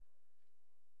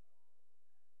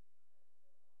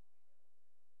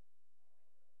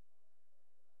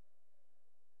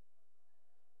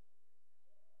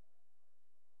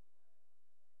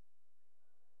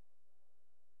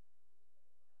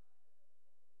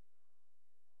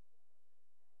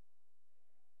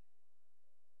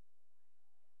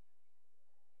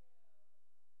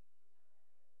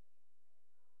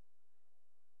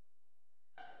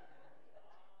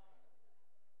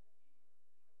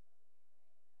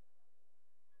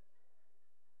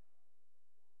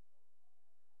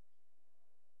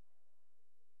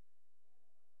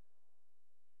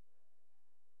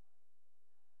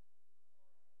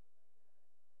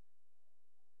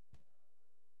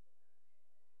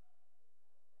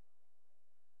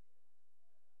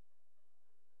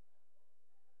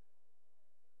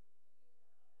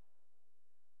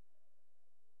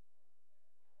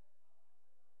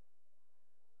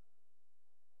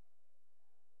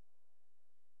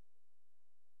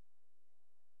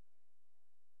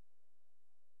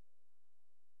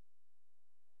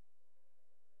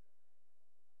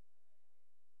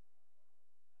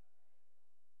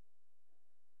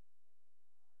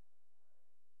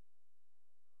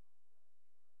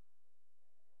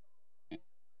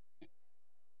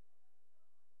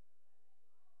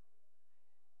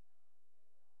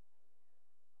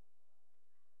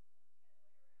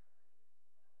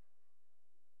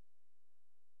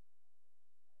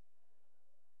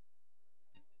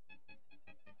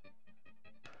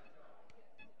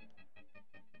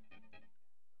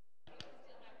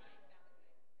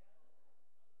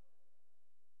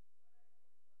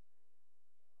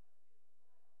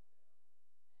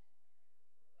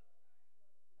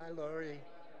Lori.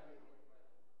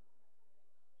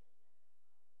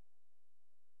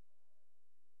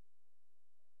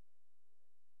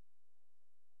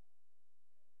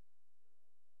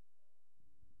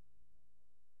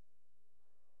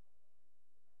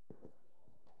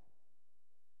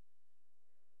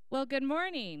 Well, good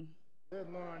morning. Good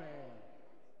morning.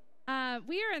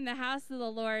 We are in the house of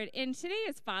the Lord, and today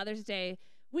is Father's Day.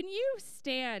 When you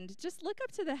stand, just look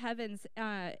up to the heavens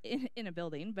in a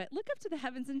building, but look up to the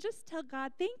heavens and just tell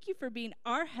God, thank you for being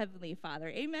our Heavenly Father.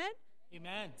 Amen?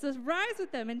 Amen. So rise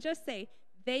with them and just say,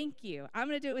 thank you. I'm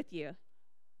going to do it with you.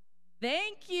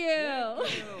 Thank you.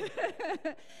 Thank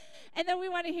you. And then we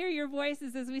want to hear your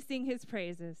voices as we sing his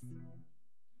praises.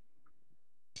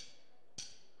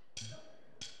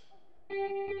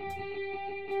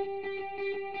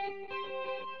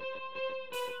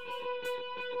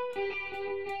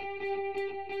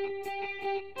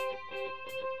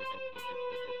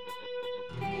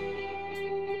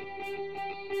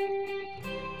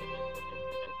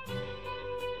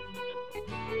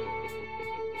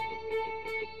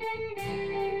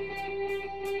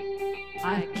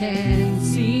 I can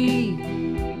see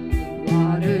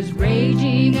waters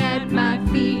raging at my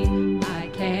feet. I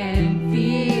can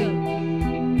feel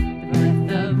the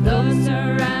breath of those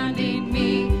surrounding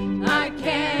me. I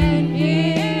can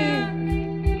hear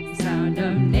the sound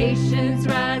of nations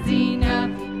rising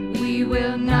up. We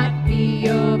will not be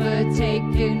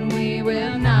overtaken. We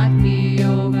will not be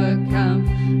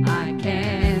overcome. I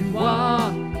can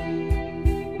walk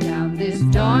down this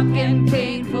dark and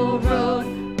painful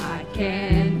road.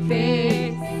 Can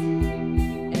face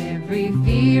every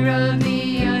fear of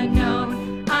the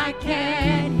unknown. I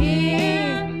can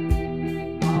hear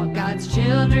all God's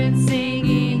children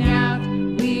singing out.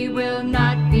 We will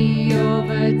not be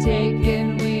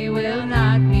overtaken. We will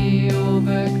not be overcome.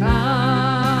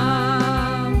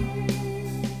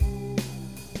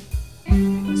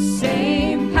 The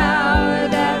same power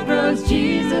that rose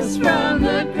Jesus from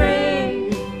the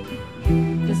grave,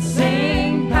 the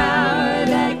same power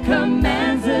that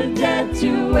commands the dead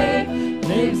to wake,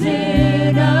 lives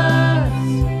in us,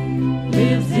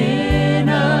 lives in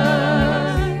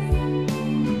us.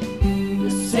 The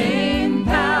same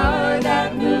power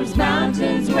that moves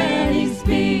mountains when he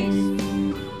speaks,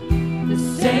 the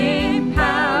same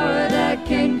power that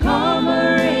can calm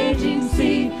a raging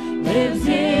sea, lives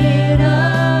in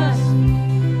us,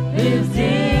 lives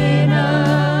in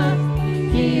us.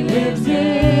 He lives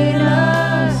in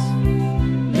us,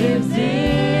 lives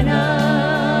in us.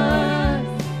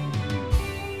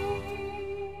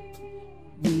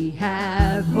 We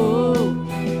have hope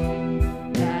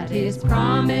that his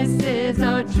promises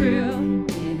are true.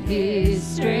 In his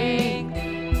strength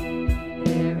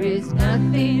there is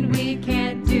nothing we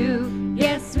can't do.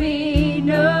 Yes, we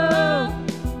know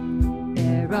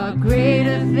there are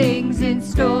greater things in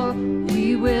store.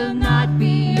 We will not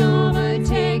be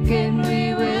overtaken.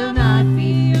 We will not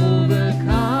be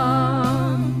overcome.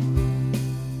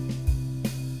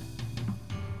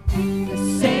 The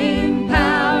same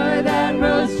power that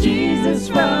rose Jesus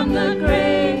from the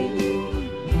grave,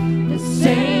 the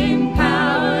same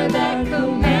power that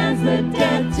commands the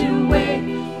dead to wake,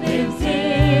 lives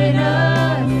in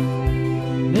us,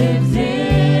 lives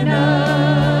in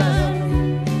us.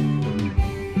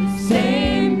 The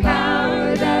same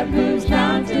power that moves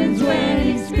mountains when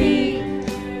he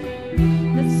speaks,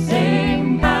 the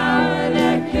same power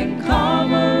that can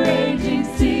calm a raging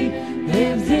sea,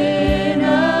 lives in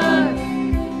us,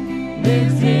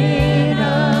 lives in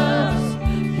us.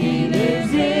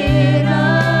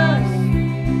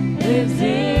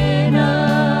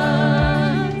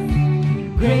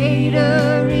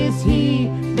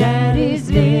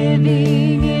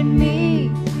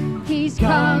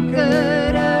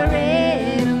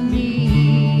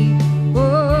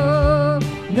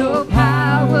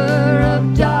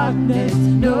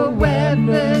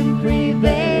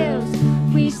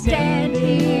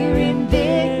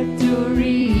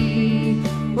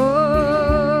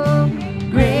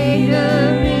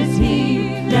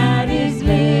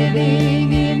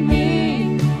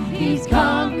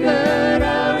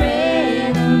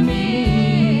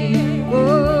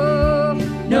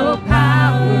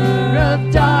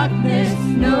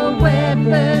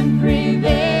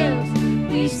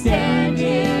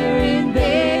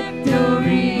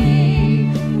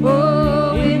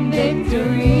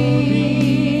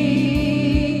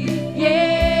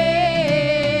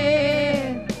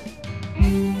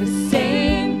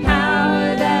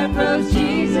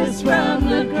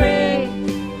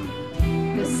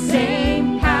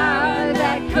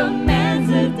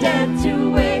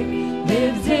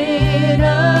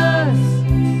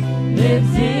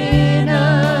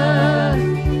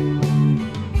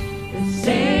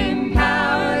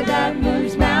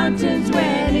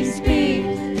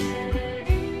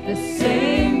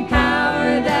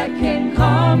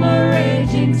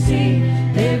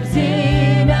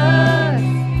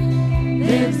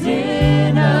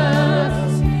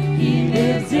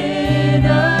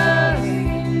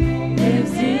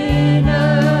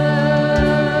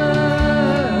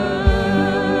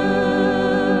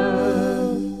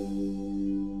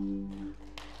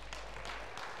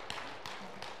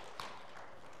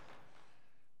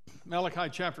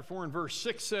 Malachi chapter 4 and verse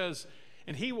 6 says,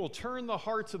 "And he will turn the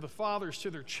hearts of the fathers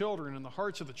to their children and the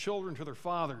hearts of the children to their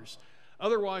fathers.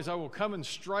 Otherwise, I will come and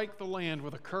strike the land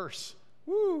with a curse."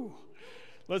 Woo!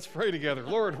 Let's pray together.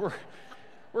 Lord,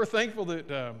 we're thankful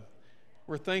that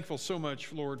we're thankful so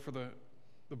much, Lord, for the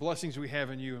blessings we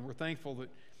have in you, and we're thankful that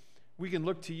we can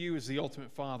look to you as the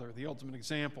ultimate Father, the ultimate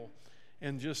example,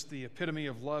 and just the epitome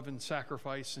of love and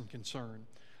sacrifice and concern.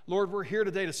 Lord, we're here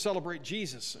today to celebrate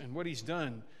Jesus and what he's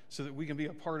done so that we can be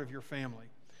a part of your family.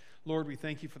 Lord, we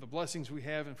thank you for the blessings we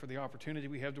have and for the opportunity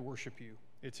we have to worship you.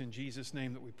 It's in Jesus'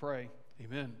 name that we pray.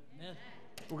 Amen. Amen.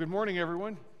 Well, good morning,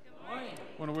 everyone. Good morning.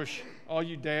 I want to wish all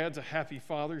you dads a happy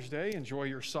Father's Day. Enjoy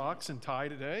your socks and tie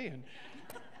today. And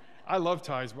I love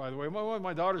ties, by the way.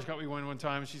 My daughter's got me one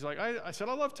time, and she's like, I said,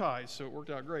 I love ties, so it worked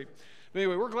out great. But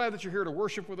anyway, we're glad that you're here to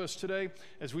worship with us today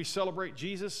as we celebrate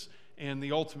Jesus and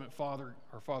the ultimate Father,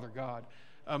 our Father God.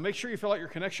 Make sure you fill out your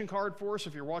connection card for us.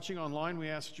 If you're watching online, we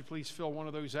ask that you please fill one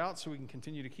of those out so we can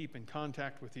continue to keep in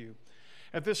contact with you.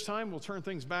 At this time, we'll turn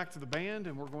things back to the band,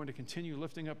 and we're going to continue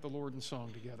lifting up the Lord in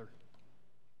song together.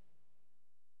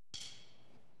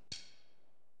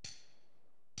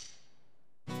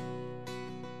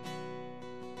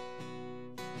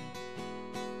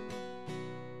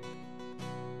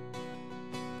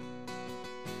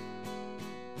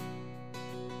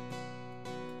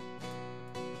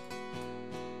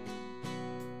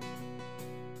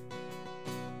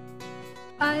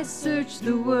 I searched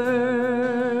the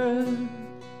world,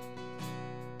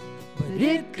 but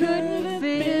it couldn't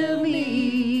fill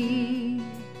me.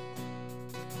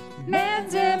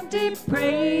 Man's empty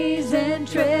praise and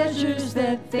treasures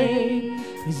that fade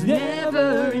is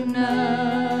never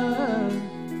enough.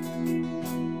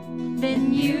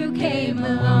 Then you came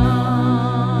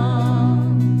along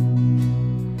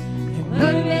and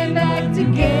put me back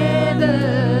together.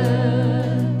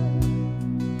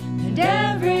 And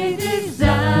every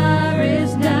desire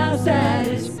is now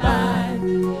satisfied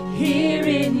here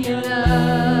in your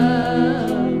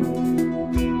love.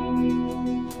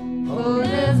 Oh,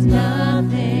 there's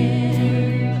nothing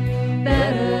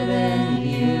better than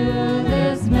you.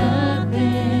 There's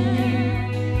nothing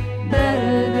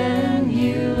better than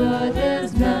you. Oh,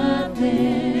 there's nothing,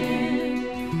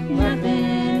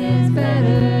 nothing is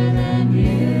better than you.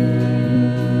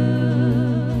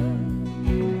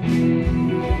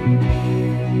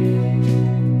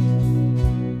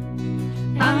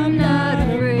 I'm not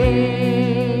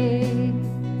afraid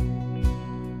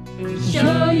to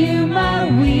show you my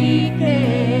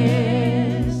weakness,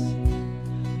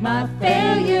 my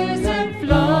failures and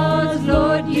flaws.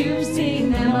 Lord, you've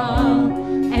seen them all,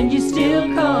 and you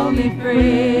still call me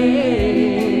friend.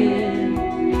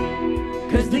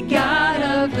 'Cause the God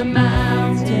of the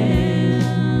mountain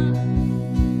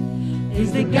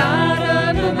is the God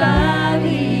of the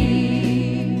valley,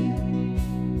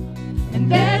 and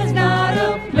there's not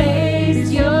a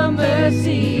place your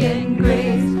mercy and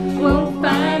grace won't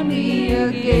find me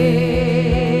again.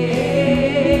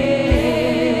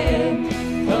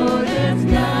 Oh, there's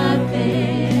nothing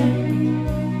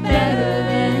better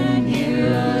than you.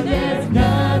 There's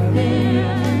nothing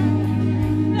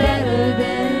better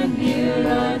than you.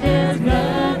 Oh, there's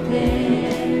nothing,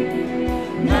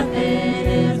 nothing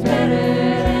is better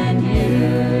than you.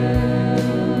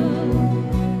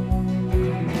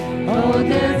 Oh,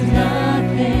 there's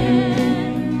nothing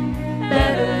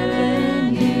better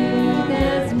than you.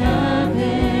 There's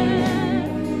nothing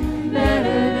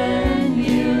better than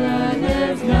you. Oh,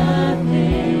 there's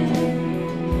nothing,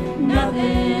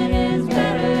 nothing is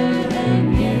better than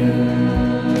you.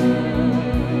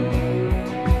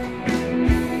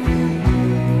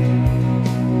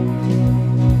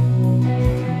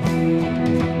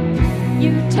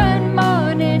 You turn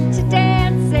mourning to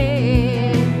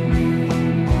dancing.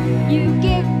 You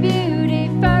give beauty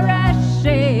for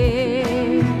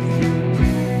ashes.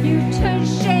 You turn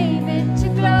shame into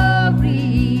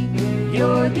glory.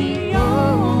 You're the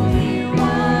only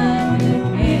one who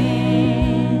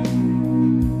can.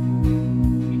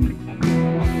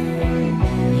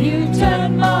 You turn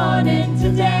mourning to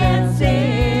dancing.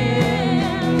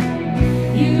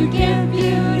 You give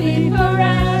beauty for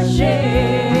ashes.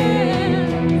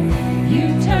 You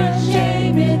turn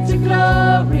shame into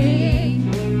glory.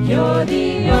 You're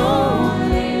the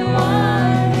only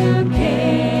one who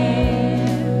can.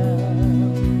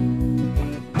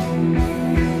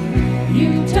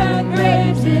 You turn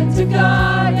graves into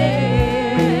gardens.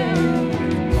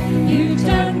 You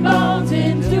turn bones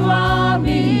into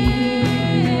armies.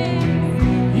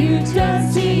 You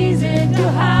turn seas into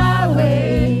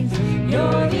highways.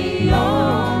 You're the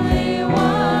only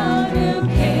one who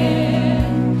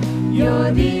can.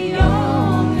 You're the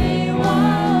only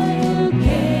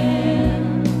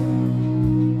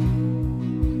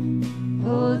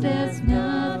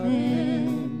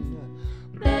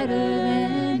better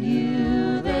than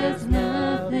you. There's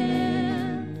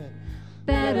nothing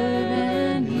better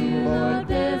than you, Lord.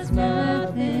 There's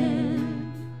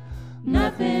nothing.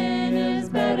 Nothing is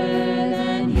better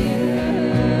than you.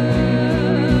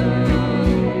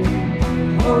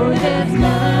 Oh, there's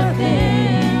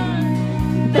nothing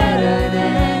better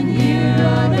than you.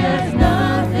 Lord, there's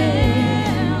nothing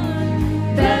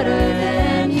better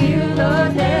than you.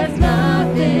 Lord, there's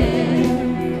nothing.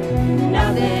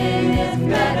 Nothing is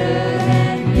better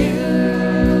than you.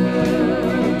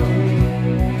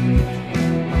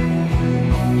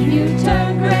 You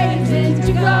turn graves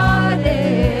into gardens.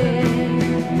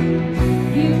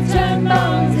 You turn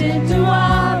bones into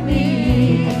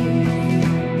armies.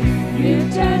 You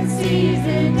turn seas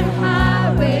into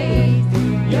highways.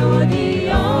 You're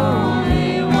the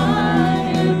only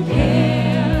one who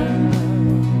can.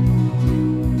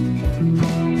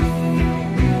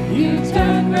 You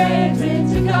turn graves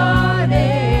into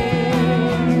gardens.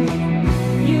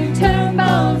 You turn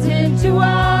bones into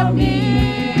armies.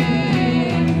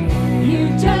 You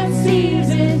turn seas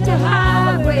into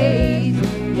highways.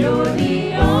 You're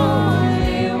the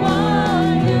only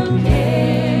one who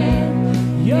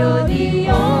can. You're the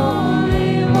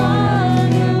only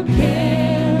one who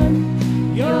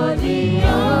can. You're the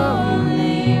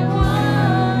only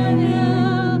one who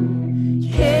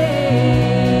can.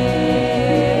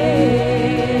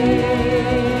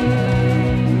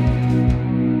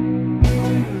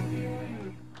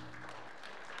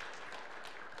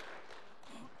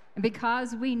 And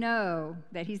because we know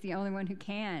that he's the only one who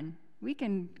can, we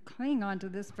can cling on to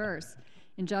this verse.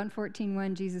 In John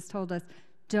 14:1, Jesus told us,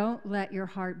 "Don't let your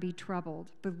heart be troubled.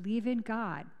 Believe in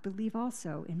God. Believe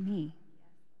also in me."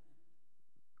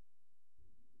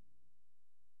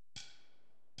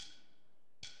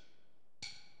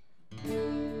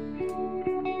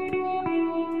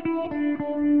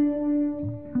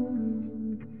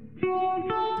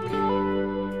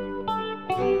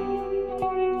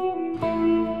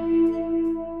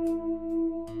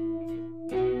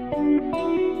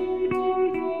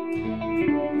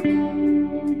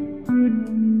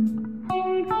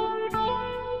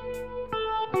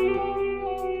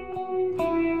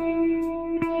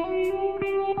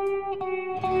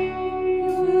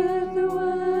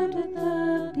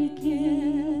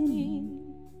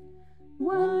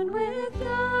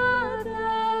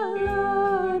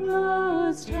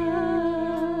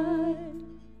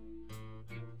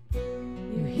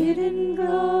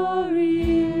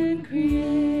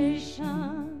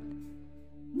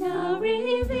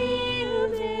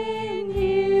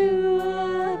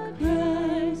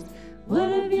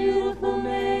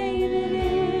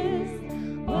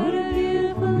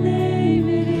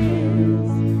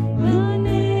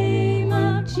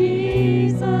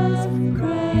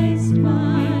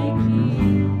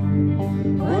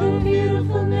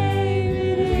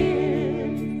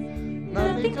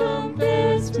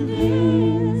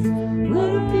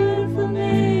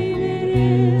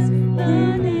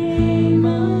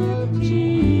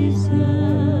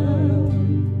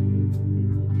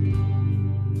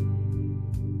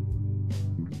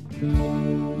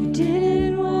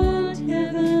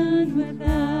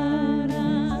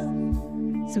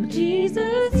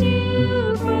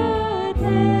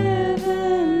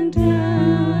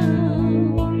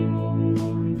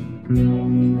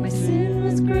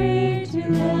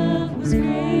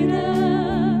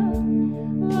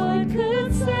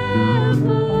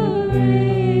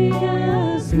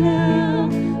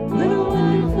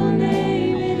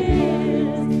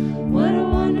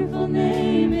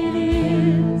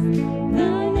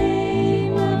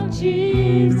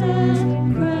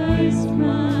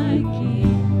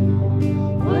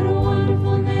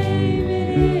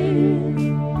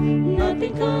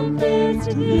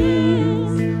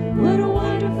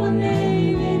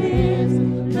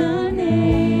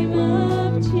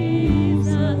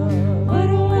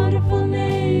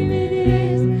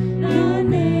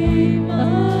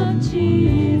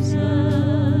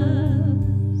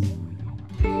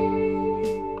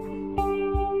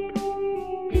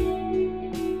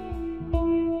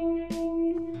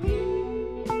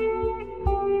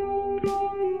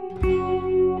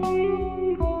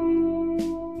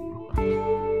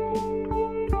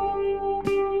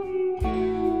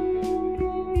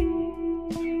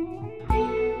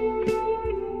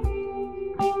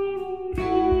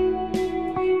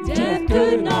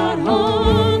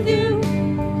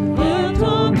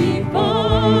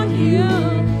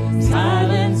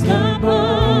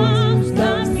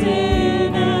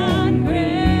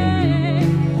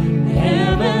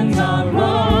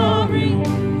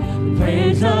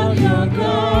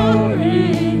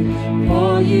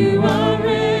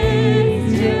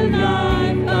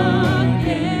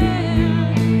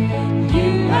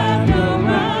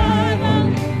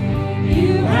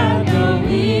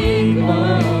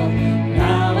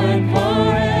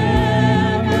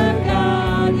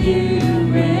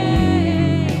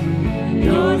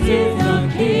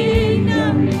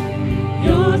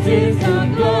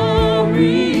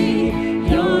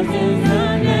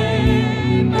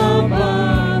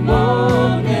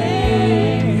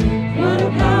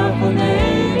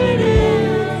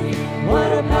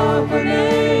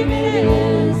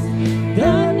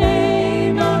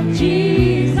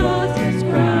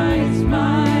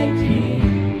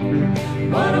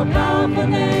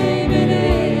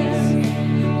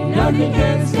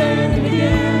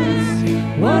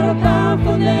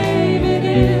 powerful name it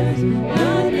is,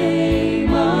 the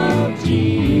name of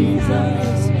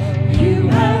Jesus. You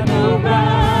have no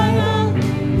rival,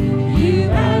 you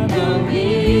have no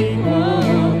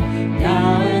equal,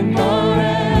 now and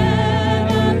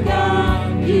forever,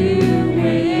 God, you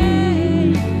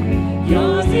reign.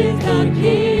 Yours is the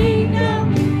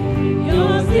kingdom,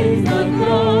 yours is the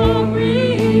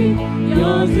glory,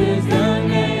 yours is the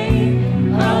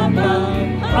name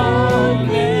above all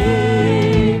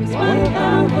names. What a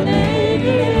powerful name it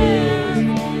is,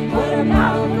 what a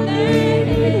powerful name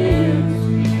it is,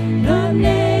 the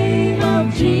name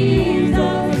of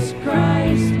Jesus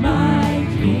Christ my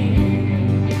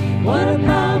King. What a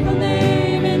powerful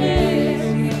name it is,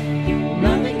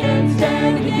 nothing can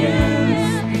stand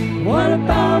against. What a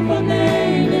powerful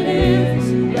name it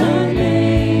is, the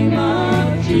name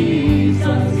of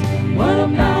Jesus. What a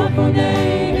powerful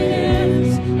name it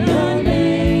is, the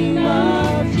name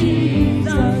of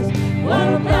Jesus.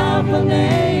 What a powerful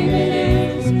name it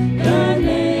is, the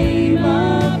name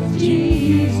of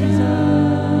Jesus.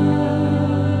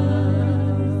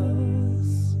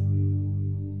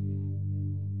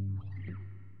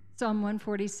 Psalm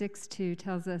 146:2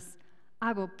 tells us,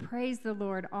 I will praise the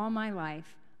Lord all my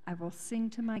life. I will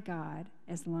sing to my God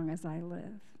as long as I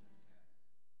live.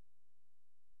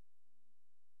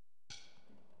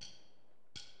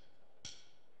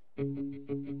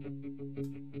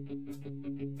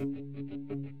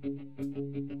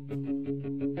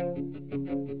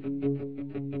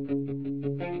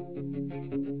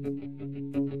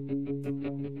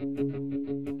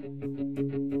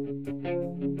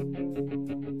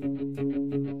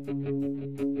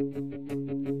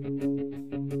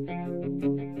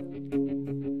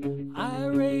 I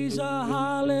raise a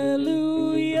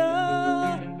hallelujah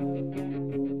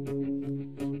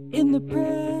in the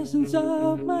presence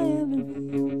of my enemies.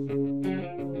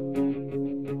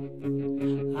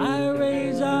 I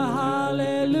raise a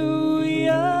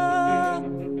hallelujah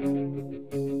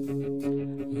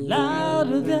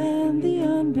louder than the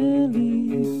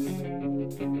unbelief.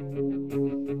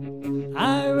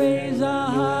 I raise a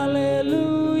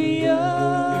hallelujah.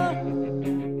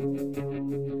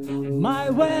 My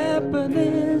weapon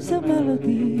is a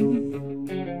melody.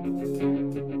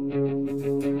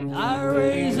 I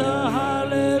raise a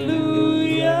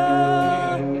hallelujah.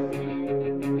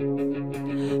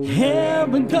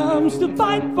 Heaven comes to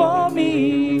fight for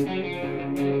me.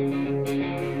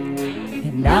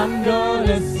 And I'm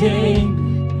gonna sing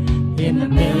in the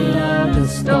middle of the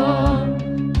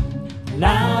storm.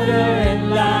 Louder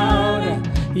and louder,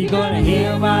 you're gonna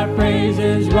hear my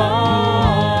praises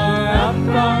roar. Up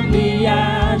from the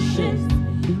ashes,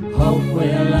 hope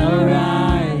will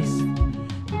arise.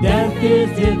 Death is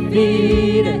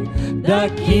defeated, the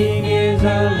King is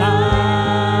alive.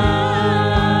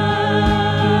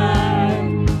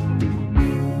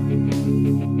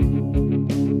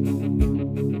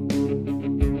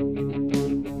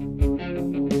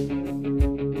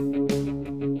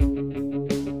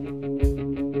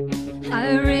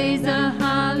 I raise a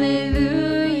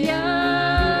hallelujah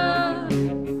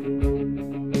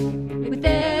with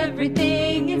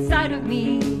everything inside of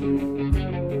me.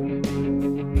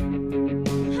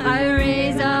 I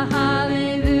raise a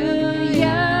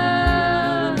hallelujah.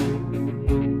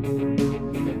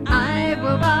 I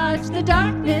will watch the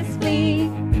darkness flee.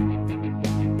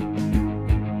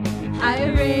 I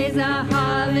raise a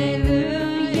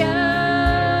hallelujah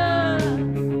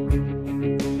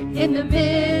in the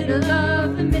middle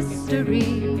of the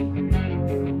mystery.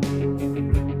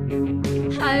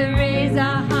 I raise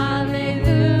a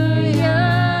hallelujah.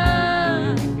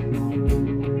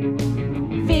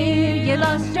 Fear, you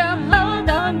lost your hold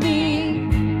on me.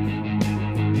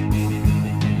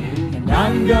 And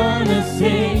I'm gonna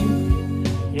sing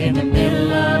in the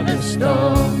middle of the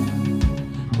storm.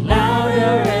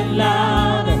 Louder and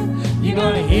louder, you're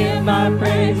gonna hear my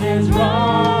praises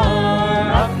roar.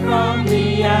 Up from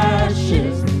the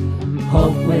ashes,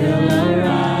 hope will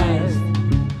arise.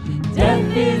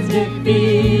 Death is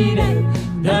defeated,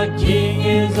 the King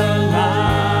is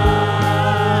alive.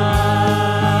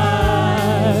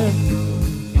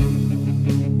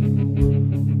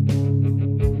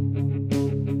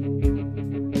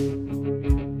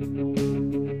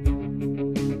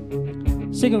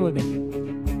 Sing it with me.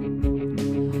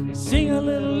 Sing a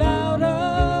little louder.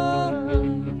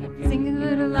 Sing a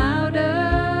little louder.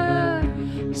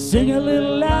 Sing a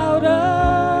little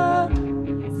louder.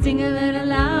 Sing a little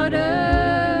louder.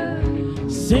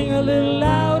 Sing a little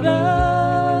louder.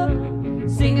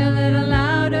 Sing a little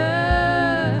louder.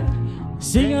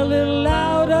 Sing a little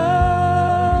louder.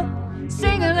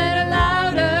 Sing a little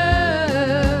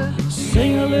louder.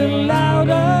 Sing a little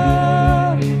louder.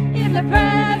 the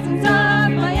presence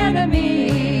of my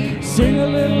enemy. Sing a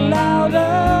little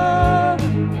louder.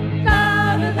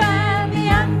 Louder than the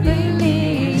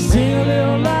unbelief. Sing a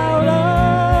little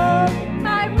louder.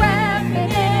 My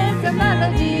weapon is a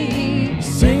melody.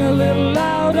 Sing a little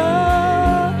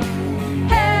louder.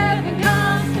 Heaven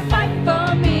comes to fight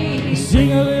for me.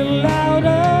 Sing a little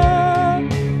louder.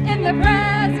 In the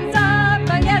presence of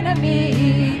my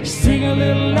enemy. Sing a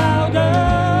little louder.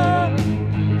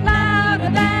 Louder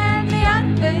than the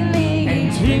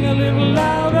unbelief. Sing a little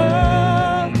louder.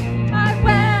 My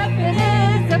weapon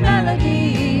is a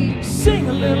melody. Sing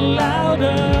a little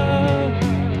louder.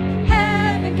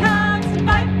 Heaven comes to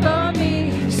fight for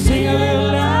me. Sing a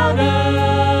little louder.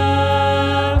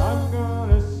 I'm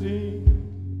gonna sing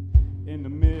in the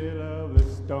middle of the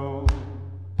storm,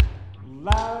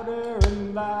 louder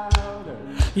and louder.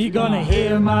 You're gonna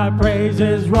hear my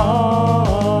praises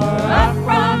roar. Up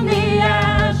from the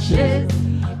ashes,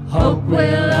 hope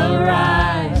will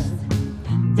arise.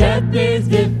 Death is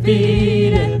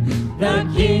defeated, the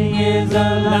King is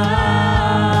alive.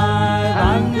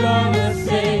 I'm gonna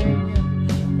sing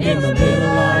in the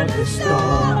middle of the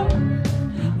storm,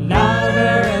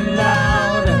 louder and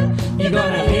louder. You're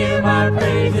gonna hear my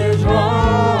praises roar.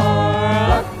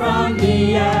 Up from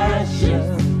the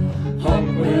ashes, hope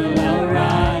will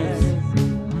arise.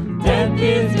 Death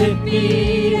is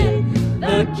defeated,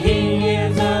 the King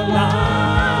is alive.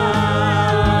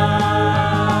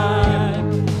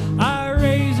 I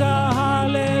raise a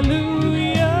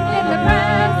hallelujah. In the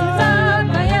presence of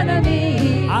my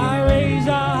enemy. I raise a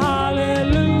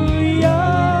hallelujah.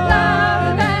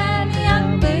 Louder than the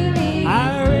unbelief. I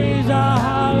raise a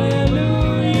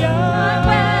hallelujah. My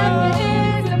weapon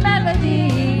is a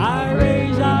melody. I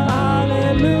raise a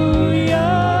hallelujah.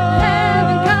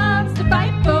 Heaven comes to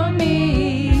fight for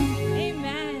me.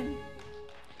 Amen.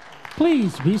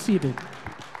 Please be seated.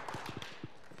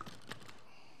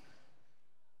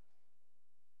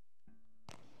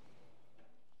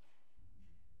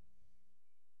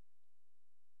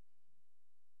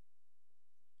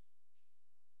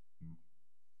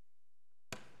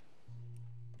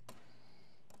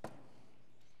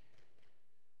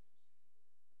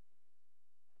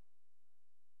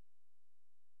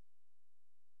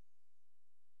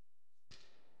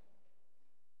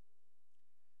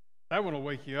 That one will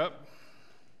wake you up.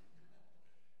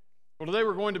 Well, today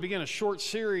we're going to begin a short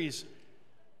series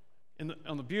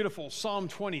on the beautiful Psalm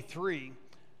 23.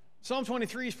 Psalm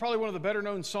 23 is probably one of the better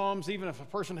known Psalms, even if a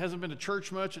person hasn't been to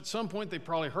church much. At some point, they've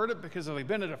probably heard it because they've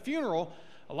been at a funeral.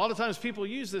 A lot of times people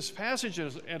use this passage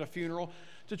at a funeral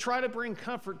to try to bring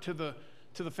comfort to the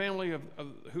family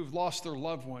who've lost their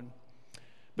loved one.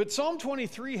 But Psalm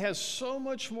 23 has so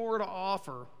much more to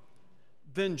offer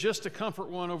than just to comfort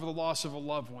one over the loss of a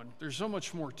loved one. There's so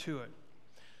much more to it.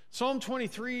 Psalm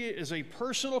 23 is a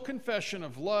personal confession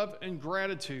of love and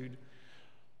gratitude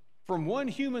from one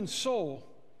human soul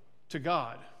to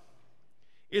God.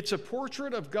 It's a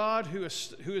portrait of God who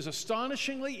is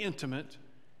astonishingly intimate,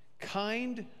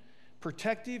 kind,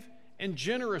 protective, and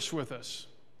generous with us.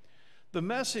 The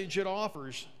message it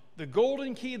offers, the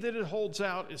golden key that it holds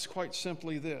out, is quite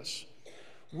simply this: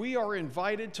 we are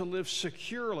invited to live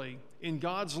securely in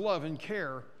God's love and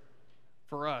care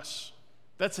for us.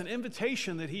 That's an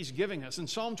invitation that He's giving us. And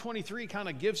Psalm 23 kind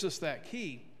of gives us that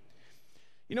key.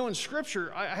 You know, in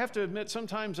Scripture, I have to admit,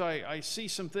 sometimes I see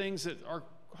some things that are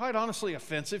quite honestly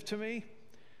offensive to me.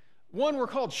 One, we're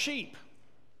called sheep.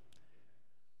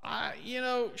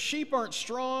 Sheep aren't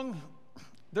strong.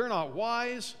 They're not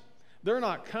wise. They're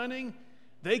not cunning.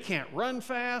 They can't run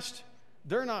fast.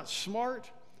 They're not smart.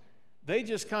 They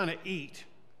just kind of eat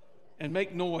and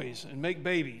make noise and make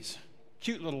babies.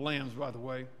 Cute little lambs, by the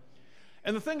way.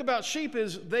 And the thing about sheep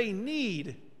is they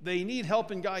need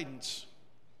help and guidance.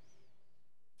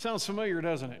 Sounds familiar,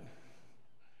 doesn't it?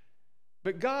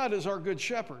 But God is our good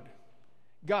shepherd.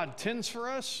 God tends for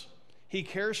us. He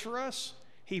cares for us.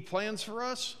 He plans for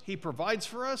us. He provides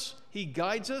for us. He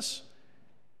guides us.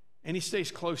 And He stays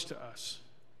close to us.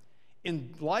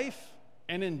 In life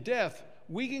and in death,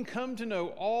 we can come to know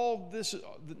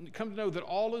that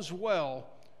all is well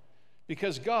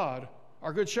because God,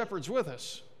 our good shepherd's with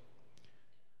us.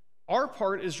 Our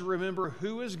part is to remember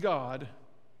who is God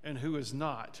and who is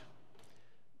not.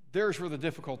 There's where the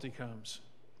difficulty comes.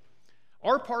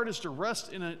 Our part is to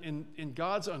rest in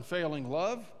God's unfailing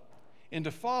love and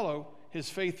to follow His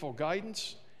faithful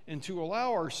guidance and to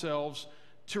allow ourselves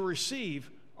to receive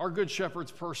our good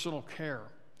shepherd's personal care.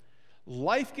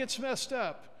 Life gets messed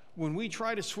up when we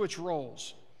try to switch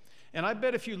roles. And I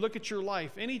bet if you look at your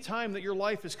life, any time that your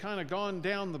life has kind of gone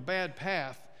down the bad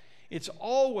path, it's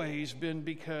always been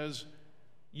because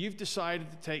you've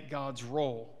decided to take God's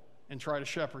role and try to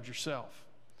shepherd yourself.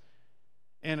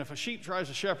 And if a sheep tries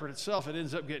to shepherd itself, it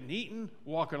ends up getting eaten,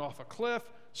 walking off a cliff,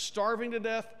 starving to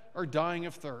death, or dying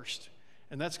of thirst.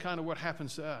 And that's kind of what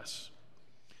happens to us.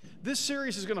 This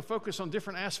series is going to focus on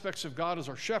different aspects of God as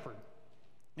our shepherd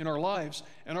in our lives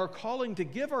and our calling to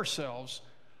give ourselves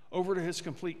over to his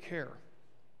complete care.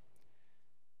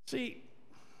 See,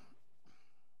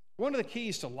 one of the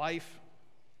keys to life,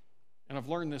 and I've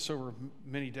learned this over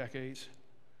many decades,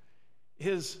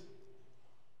 is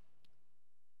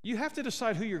you have to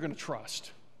decide who you're going to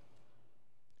trust.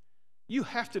 You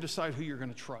have to decide who you're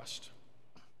going to trust.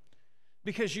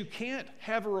 Because you can't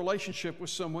have a relationship with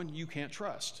someone you can't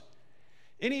trust.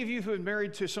 Any of you who have been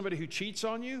married to somebody who cheats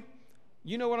on you,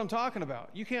 you know what I'm talking about.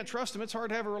 You can't trust them. It's hard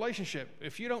to have a relationship.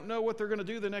 If you don't know what they're going to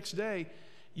do the next day,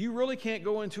 you really can't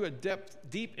go into a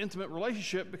deep, intimate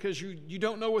relationship because you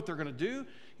don't know what they're going to do.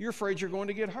 You're afraid you're going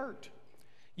to get hurt.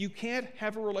 You can't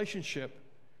have a relationship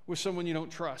with someone you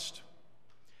don't trust.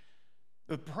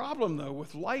 The problem, though,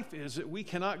 with life is that we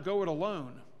cannot go it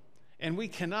alone, and we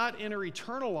cannot enter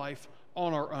eternal life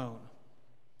on our own.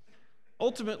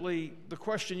 Ultimately, the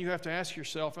question you have to ask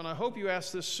yourself, and I hope you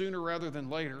ask this sooner rather than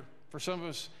later. For some of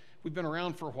us, we've been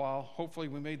around for a while. Hopefully,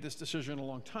 we made this decision a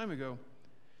long time ago.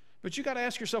 But you got to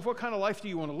ask yourself, what kind of life do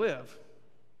you want to live?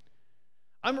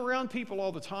 I'm around people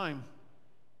all the time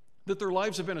that their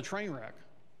lives have been a train wreck.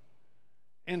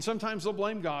 And sometimes they'll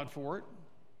blame God for it.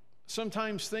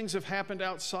 Sometimes things have happened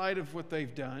outside of what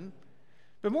they've done.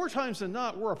 But more times than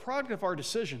not, we're a product of our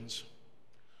decisions.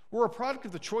 We're a product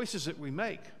of the choices that we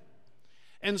make.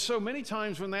 And so many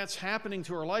times when that's happening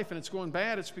to our life and it's going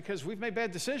bad, it's because we've made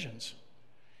bad decisions.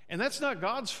 And that's not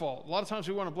God's fault. A lot of times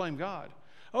we want to blame God.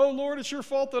 Oh, Lord, it's your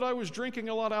fault that I was drinking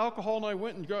a lot of alcohol and I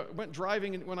went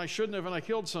driving when I shouldn't have and I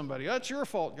killed somebody. That's your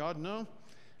fault, God. No,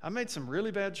 I made some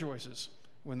really bad choices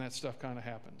when that stuff kind of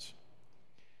happens.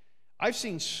 I've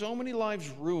seen so many lives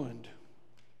ruined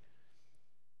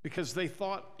because they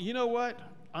thought, you know what?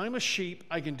 I'm a sheep.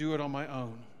 I can do it on my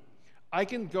own. I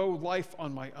can go life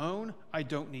on my own. I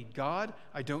don't need God.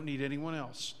 I don't need anyone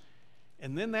else.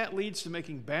 And then that leads to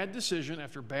making bad decision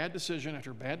after bad decision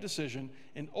after bad decision,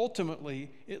 and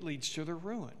ultimately it leads to their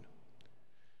ruin.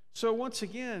 So once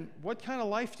again, what kind of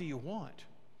life do you want?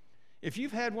 If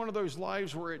you've had one of those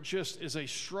lives where it just is a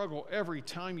struggle every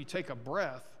time you take a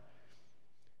breath,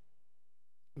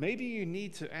 maybe you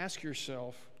need to ask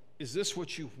yourself, is this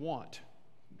what you want?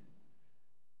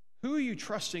 Who are you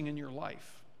trusting in your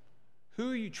life?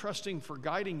 Who are you trusting for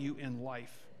guiding you in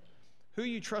life? Who are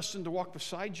you trusting to walk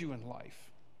beside you in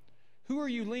life? Who are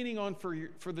you leaning on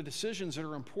for the decisions that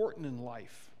are important in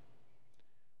life?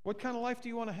 What kind of life do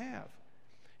you want to have?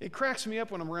 It cracks me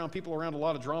up when I'm around people around a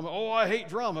lot of drama. Oh, I hate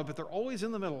drama, but they're always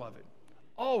in the middle of it.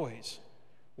 Always.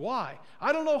 Why?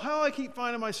 I don't know how I keep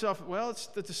finding myself. Well, it's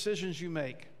the decisions you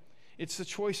make. It's the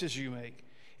choices you make.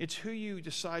 It's who you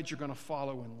decide you're going to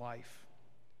follow in life.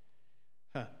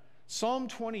 Psalm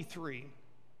 23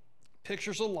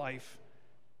 pictures life,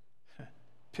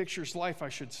 I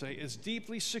should say, is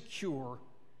deeply secure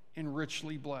and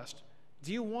richly blessed.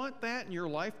 Do you want that in your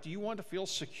life? Do you want to feel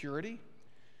security?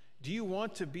 Do you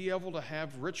want to be able to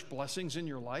have rich blessings in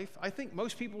your life? I think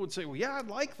most people would say, well, yeah, I'd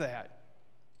like that.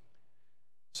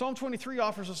 Psalm 23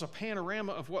 offers us a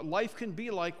panorama of what life can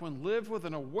be like when lived with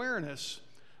an awareness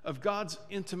of God's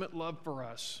intimate love for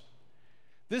us.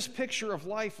 This picture of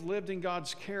life lived in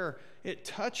God's care, it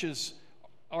touches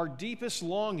our deepest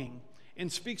longing and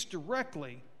speaks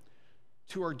directly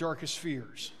to our darkest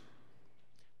fears.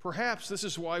 Perhaps this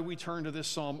is why we turn to this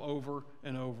psalm over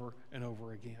and over and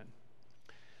over again.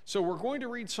 So we're going to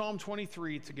read Psalm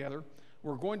 23 together.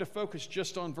 We're going to focus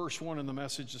just on verse 1 in the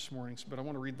message this morning, but I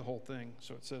want to read the whole thing.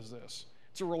 So it says this.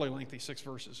 It's a really lengthy 6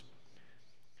 verses.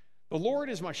 The Lord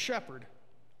is my shepherd.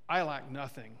 I lack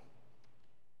nothing.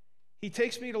 He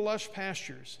takes me to lush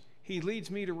pastures. He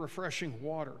leads me to refreshing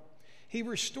water. He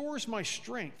restores my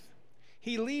strength.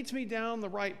 He leads me down the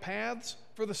right paths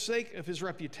for the sake of his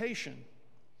reputation.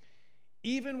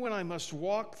 Even when I must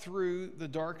walk through the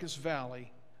darkest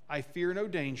valley, I fear no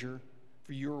danger,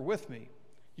 for you are with me.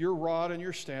 Your rod and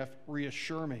your staff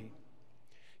reassure me.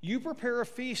 You prepare a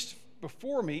feast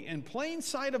before me in plain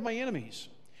sight of my enemies.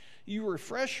 You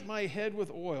refresh my head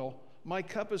with oil. My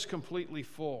cup is completely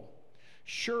full.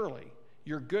 Surely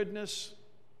your goodness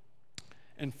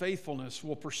and faithfulness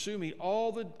will pursue me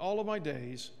all of my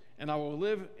days, and I will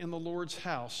live in the Lord's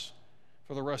house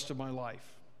for the rest of my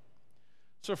life.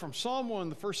 So from Psalm 1,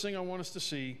 the first thing I want us to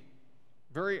see,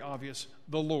 very obvious,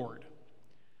 the Lord.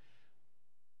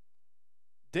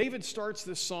 David starts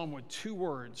this psalm with 2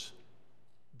 words,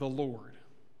 the Lord.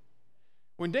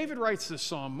 When David writes this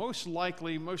psalm, most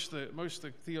likely, most of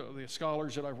the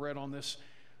scholars that I've read on this,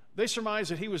 they surmise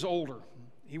that he was older.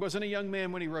 He wasn't a young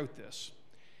man when he wrote this.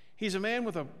 He's a man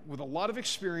with a lot of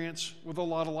experience, with a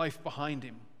lot of life behind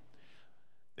him.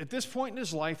 At this point in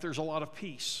his life, there's a lot of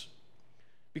peace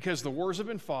because the wars have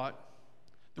been fought,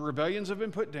 the rebellions have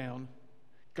been put down,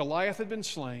 Goliath had been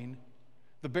slain,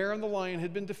 the bear and the lion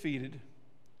had been defeated.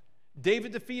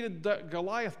 David defeated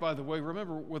Goliath, by the way,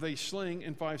 remember, with a sling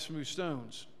and 5 smooth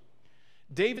stones.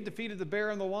 David defeated the bear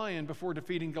and the lion before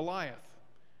defeating Goliath.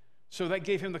 So that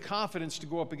gave him the confidence to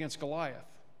go up against Goliath.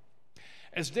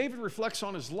 As David reflects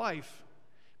on his life,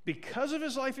 because of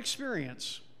his life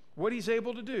experience, what he's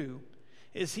able to do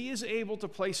is he is able to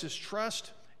place his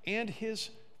trust and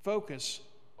his focus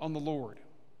on the Lord.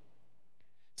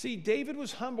 See, David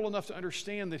was humble enough to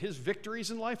understand that his victories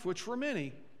in life, which were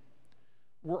many,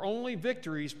 were only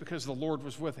victories because the Lord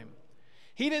was with him.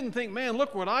 He didn't think, man,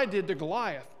 look what I did to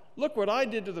Goliath. Look what I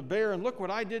did to the bear, and look what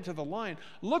I did to the lion.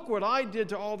 Look what I did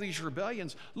to all these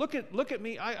rebellions. Look at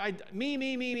me.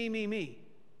 Me.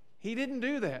 He didn't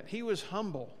do that. He was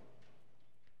humble.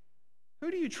 Who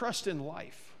do you trust in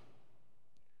life?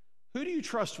 Who do you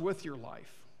trust with your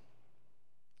life?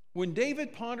 When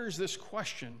David ponders this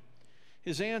question,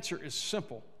 his answer is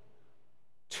simple.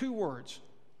 2 words: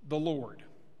 the Lord.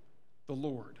 The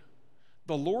Lord.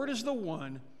 The Lord is the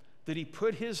one that he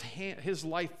put his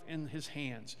life in his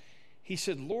hands. He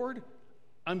said, Lord,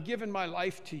 I'm giving my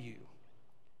life to you.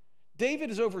 David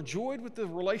is overjoyed with the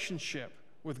relationship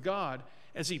with God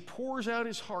as he pours out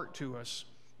his heart to us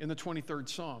in the 23rd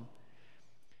Psalm.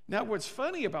 Now, what's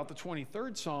funny about the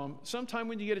 23rd Psalm, sometime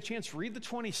when you get a chance, read the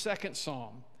 22nd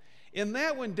Psalm. In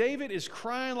that one, David is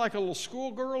crying like a little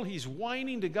schoolgirl. He's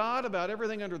whining to God about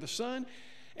everything under the sun.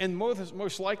 And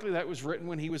most likely that was written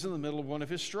when he was in the middle of one of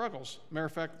his struggles. Matter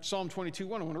of fact, Psalm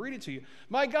 22:1, I want to read it to you.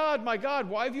 My God,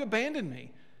 why have you abandoned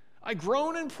me? I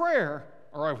groan in prayer,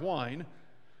 or I whine,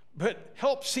 but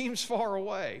help seems far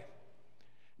away.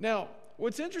 Now,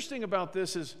 what's interesting about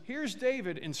this is here's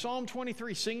David in Psalm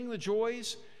 23 singing the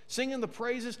joys, singing the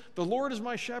praises. The Lord is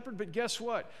my shepherd, but guess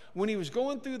what? When he was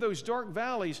going through those dark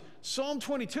valleys, Psalm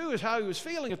 22 is how he was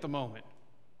feeling at the moment.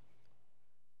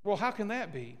 Well, how can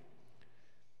that be?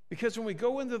 Because when we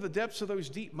go into the depths of those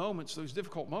deep moments, those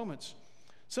difficult moments,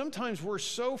 sometimes we're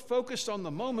so focused on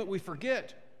the moment we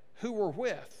forget who we're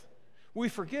with. We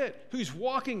forget who's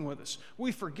walking with us.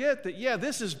 We forget that, yeah,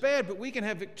 this is bad, but we can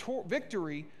have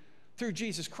victory through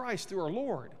Jesus Christ, through our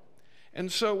Lord. And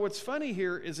so what's funny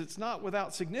here is it's not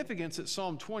without significance that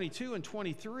Psalm 22 and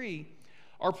 23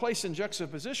 are placed in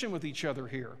juxtaposition with each other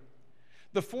here.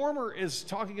 The former is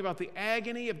talking about the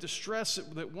agony of distress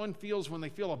that one feels when they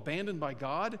feel abandoned by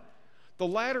God. The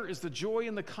latter is the joy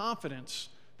and the confidence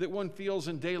that one feels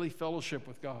in daily fellowship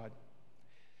with God.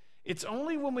 It's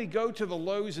only when we go to the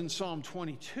lows in Psalm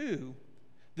 22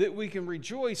 that we can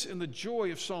rejoice in the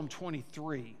joy of Psalm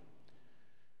 23.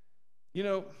 You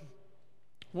know,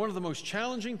 one of the most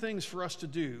challenging things for us to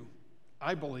do,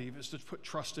 I believe, is to put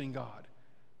trust in God.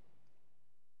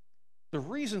 The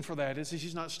reason for that is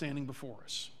he's not standing before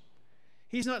us.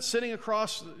 He's not sitting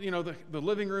across, the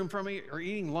living room from me or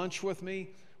eating lunch with me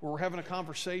where we're having a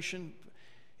conversation.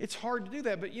 It's hard to do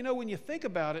that. But, when you think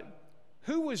about it,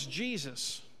 who was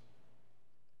Jesus?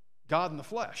 God in the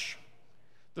flesh,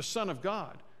 the Son of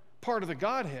God, part of the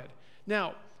Godhead.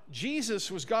 Now, Jesus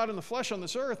was God in the flesh on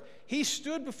this earth. He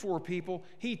stood before people.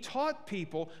 He taught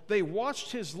people. They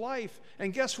watched his life.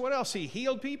 And guess what else? He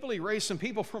healed people. He raised some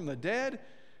people from the dead.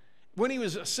 When he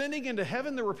was ascending into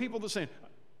heaven, there were people that saying,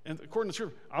 and according to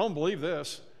Scripture, I don't believe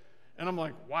this. And I'm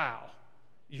like, wow,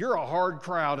 you're a hard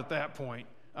crowd at that point.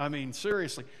 I mean,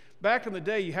 seriously. Back in the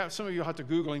day, some of you have to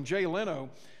Google him. Jay Leno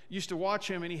used to watch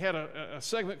him, and he had a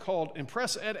segment called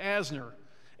Impress Ed Asner.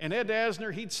 And Ed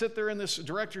Asner, he'd sit there in this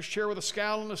director's chair with a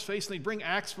scowl on his face, and they'd bring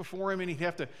acts before him, and he'd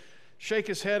have to shake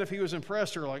his head if he was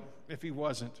impressed or like if he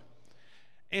wasn't.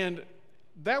 And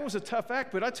that was a tough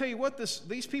act, but I tell you what,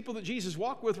 these people that Jesus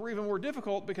walked with were even more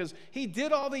difficult because he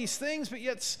did all these things, but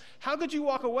yet how could you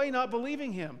walk away not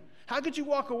believing him? How could you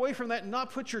walk away from that and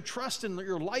not put your trust in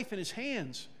your life in his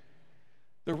hands?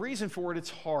 The reason for it, it's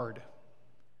hard.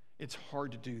 It's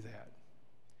hard to do that.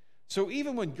 So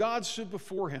even when God stood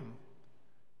before them,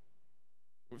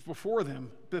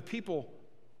 the people,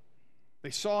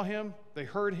 they saw him, they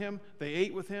heard him, they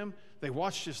ate with him, they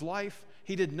watched his life.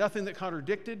 He did nothing that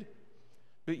contradicted,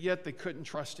 but yet they couldn't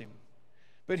trust him.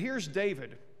 But here's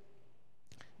David.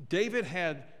 David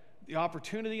had the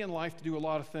opportunity in life to do a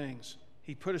lot of things.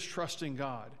 He put his trust in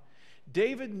God.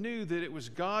 David knew that it was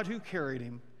God who carried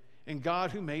him and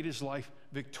God who made his life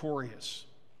victorious.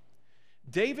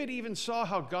 David even saw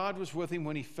how God was with him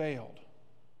when he failed.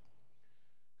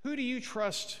 Who do you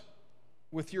trust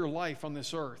with your life on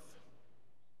this earth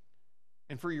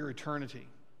and for your eternity?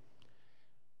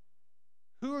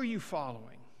 Who are you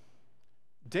following?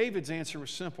 David's answer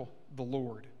was simple: the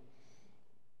Lord.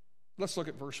 Let's look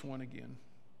at verse 1 again.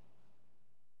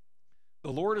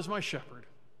 The Lord is my shepherd.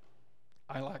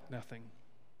 I lack nothing.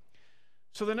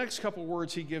 So the next couple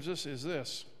words he gives us is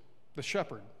this: the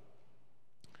shepherd.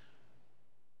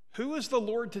 Who is the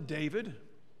Lord to David?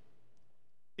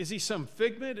 Is he some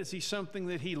figment? Is he something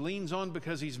that he leans on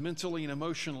because he's mentally and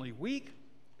emotionally weak?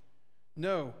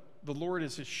 No, the Lord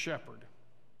is his shepherd.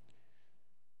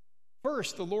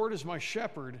 First, the Lord is my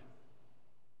shepherd,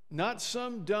 not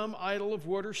some dumb idol of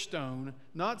wood or stone,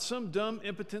 not some dumb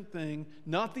impotent thing,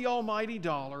 not the almighty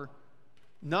dollar,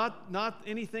 not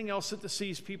anything else that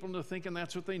deceives people into thinking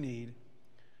that's what they need,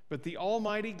 but the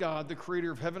almighty God, the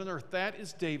creator of heaven and earth. That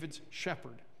is David's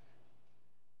shepherd.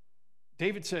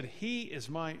 David said, he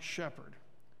is my shepherd.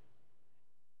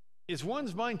 Is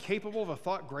one's mind capable of a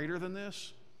thought greater than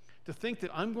this? To think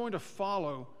that I'm going to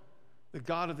follow the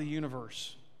God of the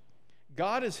universe.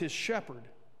 God is his shepherd.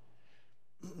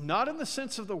 Not in the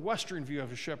sense of the Western view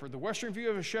of a shepherd. The Western view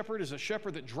of a shepherd is a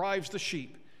shepherd that drives the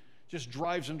sheep, just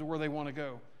drives them to where they want to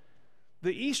go.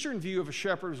 The Eastern view of a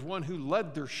shepherd is one who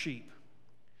led their sheep.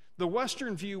 The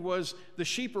Western view was the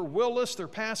sheep are willless, they're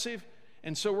passive,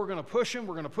 and so we're going to push them,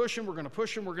 we're going to push them, we're going to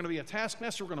push them, we're going to be a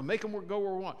taskmaster, we're going to make them go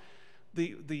where we want.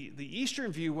 The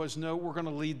Eastern view was, no, we're going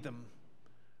to lead them.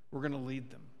 We're going to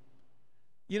lead them.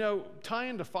 You know, tie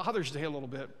into Father's Day a little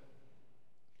bit.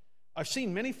 I've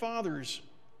seen many fathers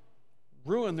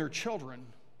ruin their children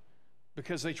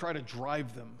because they try to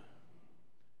drive them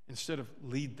instead of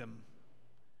lead them.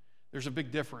 There's a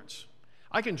big difference.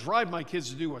 I can drive my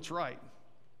kids to do what's right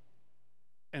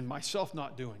and myself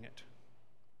not doing it.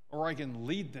 Or I can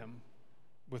lead them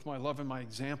with my love and my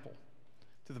example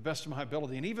to the best of my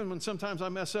ability. And even when sometimes I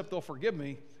mess up, they'll forgive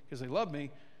me because they love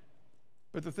me.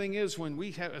 But the thing is, when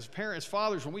we have, as parents,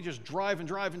 fathers, when we just drive,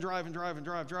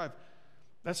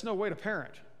 that's no way to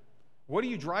parent. What are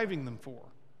you driving them for?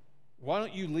 Why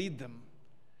don't you lead them?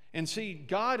 And see,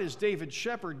 God is David's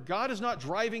shepherd. God is not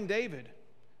driving David.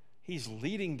 He's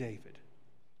leading David.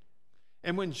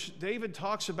 And when David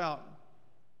talks about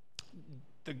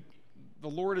the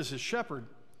Lord as his shepherd,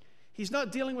 he's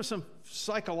not dealing with some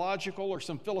psychological or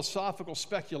some philosophical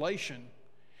speculation.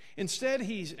 Instead,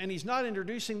 he's not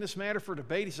introducing this matter for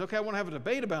debate. He says, okay, I want to have a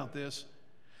debate about this.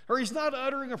 Or he's not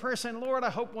uttering a prayer saying, Lord, I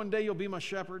hope one day you'll be my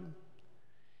shepherd.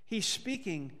 He's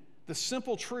speaking the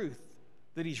simple truth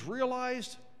that he's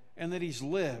realized and that he's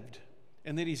lived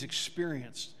and that he's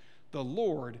experienced. The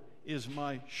Lord is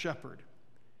my shepherd.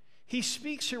 He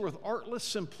speaks here with artless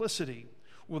simplicity,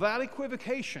 without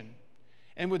equivocation,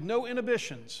 and with no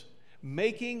inhibitions,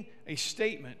 making a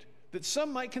statement that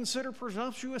some might consider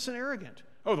presumptuous and arrogant.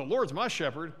 Oh, the Lord's my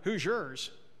shepherd, who's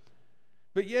yours?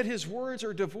 But yet his words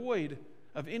are devoid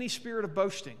of any spirit of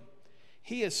boasting.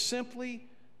 He is simply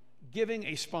giving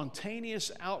a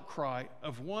spontaneous outcry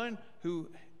of one who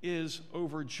is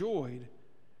overjoyed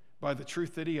by the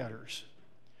truth that he utters.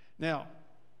 Now,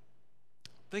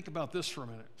 think about this for a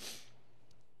minute.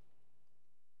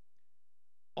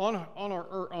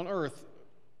 On earth,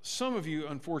 some of you,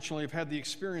 unfortunately, have had the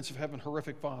experience of having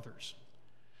horrific fathers.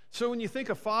 So when you think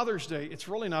of Father's Day, it's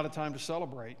really not a time to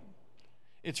celebrate.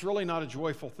 It's really not a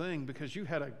joyful thing because you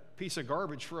had a piece of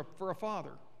garbage for a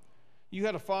father. You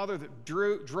had a father that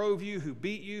drove you, who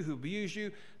beat you, who abused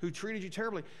you, who treated you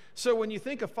terribly. So when you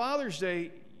think of Father's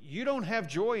Day, you don't have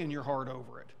joy in your heart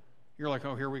over it. You're like,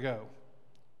 oh, here we go.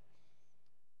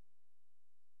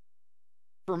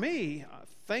 For me,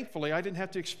 thankfully, I didn't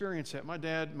have to experience that. My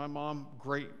dad, my mom,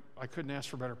 great. I couldn't ask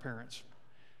for better parents.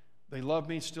 They loved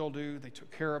me, still do. They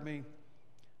took care of me.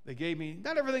 They gave me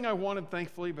not everything I wanted,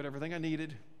 thankfully, but everything I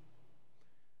needed.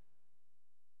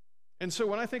 And so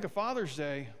when I think of Father's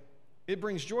Day, it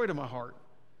brings joy to my heart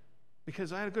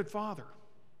because I had a good father.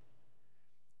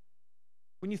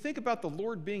 When you think about the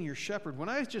Lord being your shepherd, when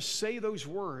I just say those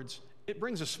words, it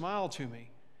brings a smile to me.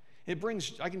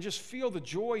 I can just feel the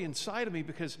joy inside of me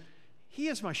because he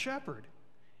is my shepherd.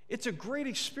 It's a great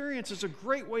experience. It's a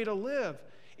great way to live.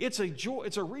 It's a joy.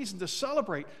 It's a reason to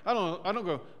celebrate. I don't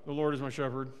go, the Lord is my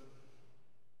shepherd.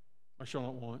 I shall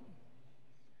not want.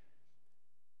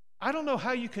 I don't know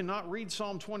how you cannot read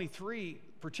Psalm 23,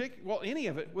 any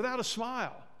of it, without a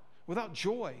smile, without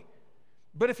joy.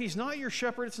 But if he's not your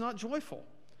shepherd, it's not joyful.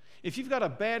 If you've got a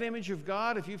bad image of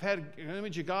God, if you've had an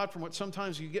image of God from what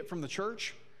sometimes you get from the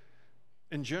church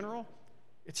in general,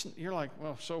 you're like,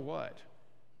 well, so what?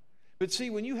 But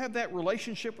see, when you have that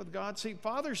relationship with God, see,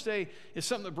 Father's Day is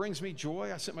something that brings me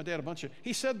joy. I sent my dad a bunch of,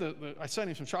 he said I sent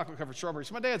him some chocolate-covered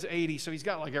strawberries. My dad's 80, so he's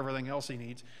got like everything else he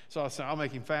needs. So I said, I'll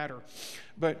make him fatter.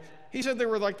 But he said they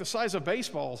were like the size of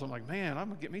baseballs. I'm like, man, I'm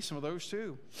going to get me some of those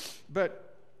too.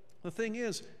 But the thing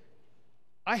is,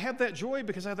 I have that joy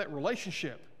because I have that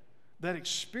relationship, that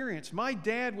experience. My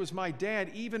dad was my dad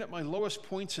even at my lowest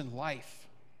points in life.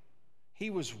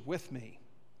 He was with me.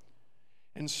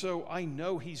 And so I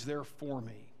know he's there for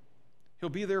me. He'll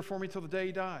be there for me till the day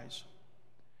he dies.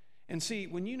 And see,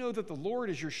 when you know that the Lord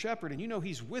is your shepherd and you know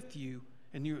he's with you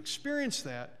and you experience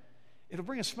that, it'll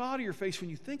bring a smile to your face when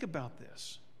you think about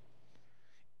this.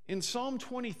 In Psalm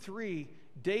 23,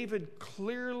 David's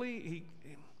clear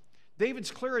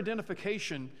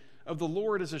identification of the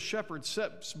Lord as a shepherd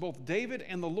sets both David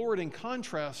and the Lord in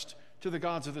contrast to the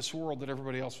gods of this world that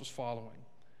everybody else was following.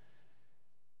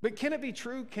 But can it be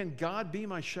true? Can God be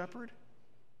my shepherd?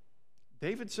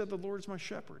 David said the Lord's my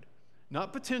shepherd.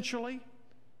 Not potentially,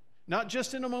 not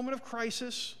just in a moment of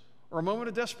crisis or a moment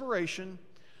of desperation,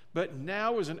 but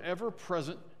now as an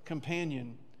ever-present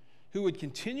companion who would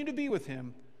continue to be with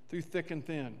him through thick and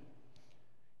thin.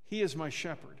 He is my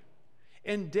shepherd.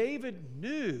 And David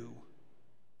knew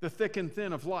the thick and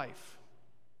thin of life.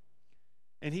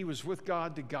 And he was with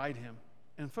God to guide him.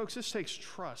 And folks, this takes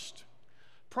trust.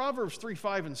 Proverbs 3,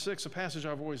 5, and 6, a passage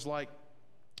I've always liked,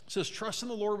 says, trust in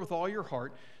the Lord with all your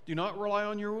heart. Do not rely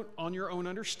on your own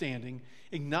understanding.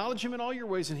 Acknowledge him in all your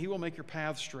ways, and he will make your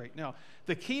path straight. Now,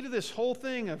 the key to this whole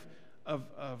thing of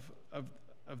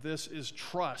this is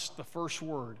trust, the first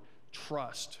word,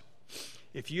 trust.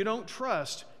 If you don't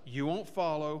trust, you won't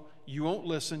follow, you won't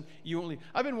listen, you won't leave.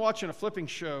 I've been watching a flipping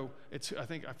show. It's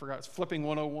Flipping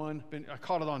 101. I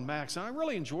caught it on Max, and I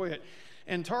really enjoy it.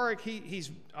 And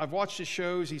Tarek, I've watched his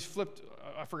shows. He's flipped,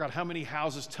 I forgot how many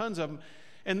houses, tons of them.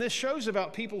 And this show's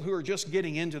about people who are just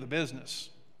getting into the business.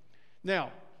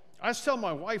 Now, I was telling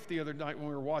my wife the other night when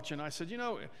we were watching, I said,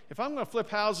 if I'm going to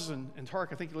flip houses, and Tarek,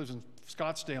 I think he lives in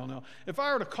Scottsdale now, if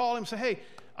I were to call him and say, hey,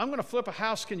 I'm going to flip a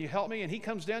house, can you help me? And he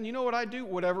comes down, you know what I do?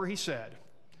 Whatever he said.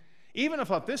 Even if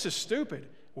I thought this is stupid,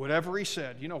 whatever he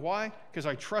said. You know why? Because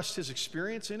I trust his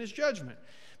experience and his judgment.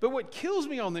 But what kills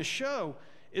me on this show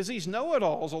is these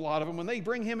know-it-alls, a lot of them, when they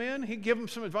bring him in, he'd give them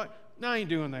some advice. No, I ain't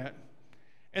doing that.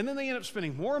 And then they end up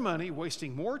spending more money,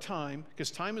 wasting more time,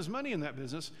 because time is money in that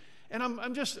business. And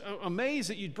I'm just amazed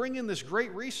that you'd bring in this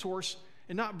great resource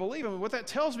and not believe him. And what that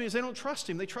tells me is they don't trust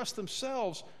him. They trust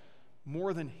themselves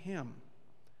more than him.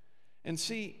 And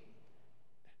see,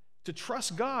 to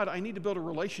trust God, I need to build a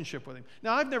relationship with him.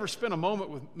 Now, I've never spent a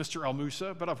moment with Mr. El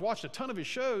Musa, but I've watched a ton of his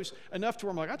shows, enough to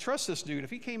where I'm like, I trust this dude. If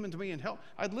he came into me and helped,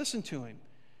 I'd listen to him.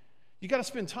 You got to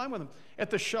spend time with him. At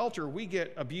the shelter, we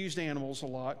get abused animals a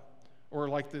lot, or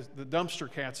like the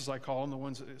dumpster cats, as I call them, the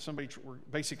ones that somebody were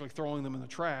basically throwing them in the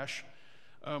trash.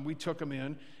 We took them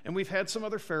in, and we've had some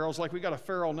other ferals. Like we got a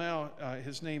feral now.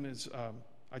 His name is,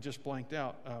 I just blanked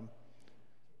out.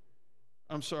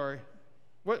 I'm sorry.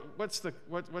 What's the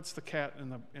cat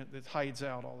that hides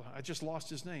out all the time? I just lost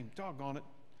his name. Doggone it.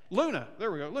 Luna.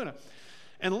 There we go. Luna.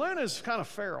 And Luna's kind of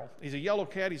feral. He's a yellow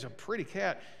cat. He's a pretty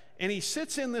cat. And he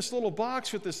sits in this little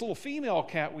box with this little female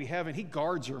cat we have, and he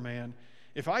guards her, man.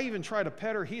 If I even try to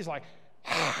pet her, he's like,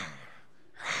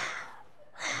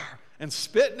 and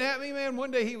spitting at me, man. One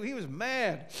day he was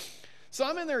mad. So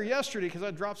I'm in there yesterday because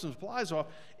I dropped some supplies off.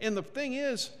 And the thing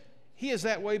is, he is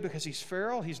that way because he's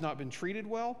feral. He's not been treated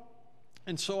well.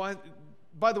 And so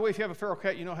by the way, if you have a feral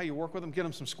cat, you know how you work with them? Get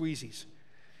them some squeezies.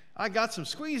 I got some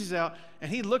squeezies out,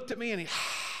 and he looked at me, and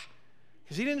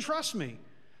because he didn't trust me.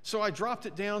 So I dropped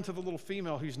it down to the little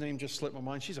female whose name just slipped my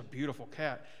mind. She's a beautiful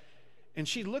cat. And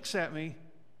she looks at me,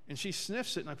 and she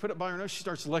sniffs it, and I put it by her nose. She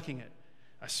starts licking it.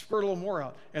 I squirt a little more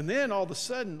out. And then all of a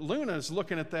sudden, Luna's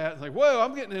looking at that and like, whoa,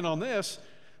 I'm getting in on this.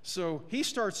 So he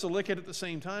starts to lick it at the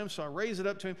same time, so I raise it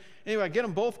up to him. Anyway, I get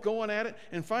them both going at it,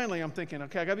 and finally I'm thinking,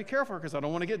 okay, I got to be careful because I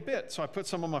don't want to get bit. So I put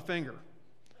some on my finger.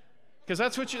 Because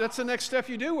that's the next step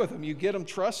you do with them. You get them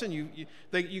trust, and you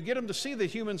get them to see that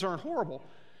humans aren't horrible.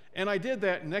 And I did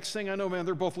that, and next thing I know, man,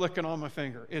 they're both licking on my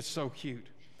finger. It's so cute.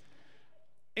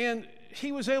 And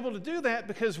he was able to do that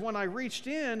because when I reached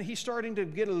in, he's starting to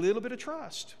get a little bit of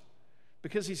trust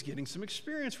because he's getting some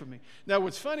experience with me. Now,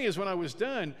 what's funny is when I was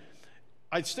done,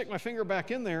 I'd stick my finger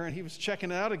back in there, and he was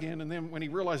checking it out again, and then when he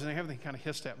realized I didn't have anything, he kind of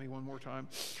hissed at me one more time.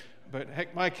 But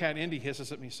heck, my cat Indy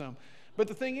hisses at me some. But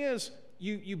the thing is,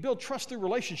 you build trust through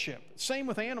relationship. Same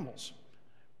with animals.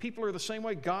 People are the same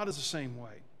way. God is the same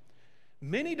way.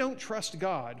 Many don't trust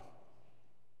God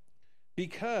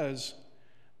because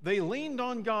they leaned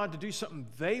on God to do something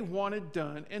they wanted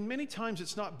done, and many times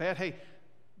it's not bad. Hey,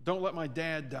 don't let my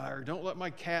dad die, or don't let my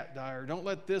cat die, or don't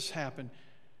let this happen.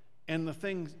 And the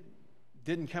thing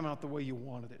didn't come out the way you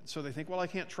wanted it. So they think, well, I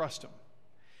can't trust him.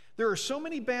 There are so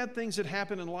many bad things that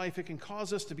happen in life, it can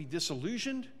cause us to be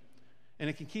disillusioned, and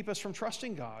it can keep us from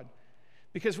trusting God.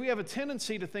 Because we have a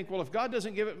tendency to think, well, if God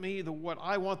doesn't give it me what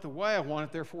I want the way I want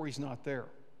it, therefore he's not there.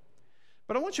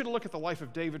 But I want you to look at the life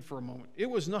of David for a moment. It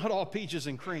was not all peaches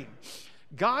and cream.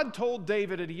 God told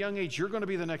David at a young age, you're going to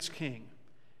be the next king.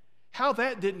 How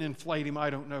that didn't inflate him, I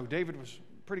don't know. David was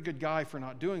a pretty good guy for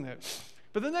not doing that.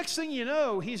 But the next thing you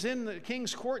know, he's in the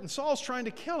king's court and Saul's trying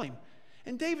to kill him.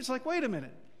 And David's like, wait a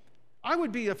minute. I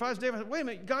would be, if I was David, wait a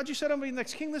minute, God, you said I'm going to be the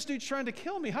next king. This dude's trying to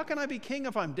kill me. How can I be king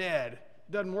if I'm dead?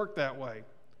 It doesn't work that way.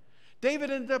 David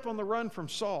ended up on the run from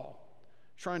Saul,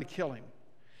 trying to kill him.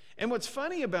 And what's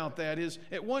funny about that is,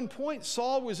 at one point,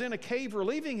 Saul was in a cave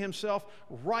relieving himself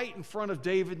right in front of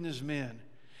David and his men.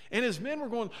 And his men were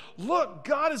going, look,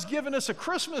 God has given us a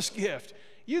Christmas gift.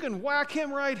 You can whack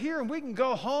him right here and we can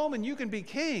go home and you can be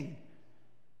king.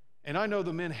 And I know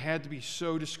the men had to be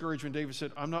so discouraged when David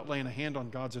said, I'm not laying a hand on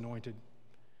God's anointed.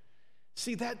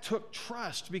 See, that took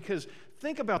trust, because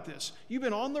think about this. You've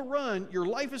been on the run. Your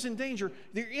life is in danger.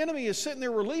 The enemy is sitting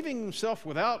there relieving himself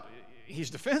he's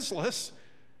defenseless.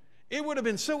 It would have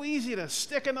been so easy to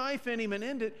stick a knife in him and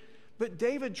end it. But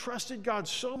David trusted God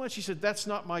so much, he said, that's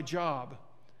not my job.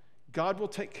 God will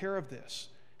take care of this.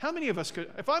 How many of us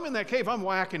could, if I'm in that cave, I'm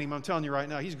whacking him, I'm telling you right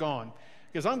now, he's gone.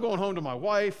 Because I'm going home to my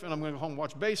wife, and I'm going to go home and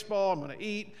watch baseball, I'm going to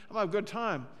eat, I'm going to have a good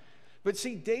time. But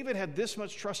see, David had this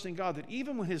much trust in God that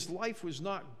even when his life was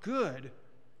not good,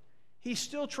 he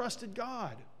still trusted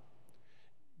God.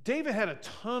 David had a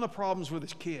ton of problems with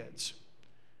his kids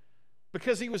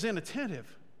because he was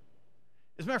inattentive.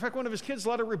 As a matter of fact, one of his kids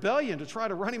led a rebellion to try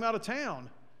to run him out of town.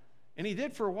 And he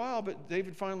did for a while, but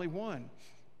David finally won.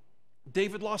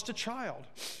 David lost a child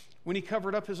when he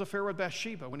covered up his affair with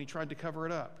Bathsheba, when he tried to cover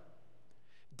it up.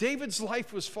 David's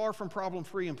life was far from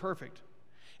problem-free and perfect.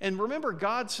 And remember,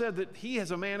 God said that he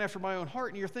is a man after my own heart.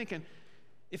 And you're thinking,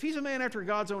 if he's a man after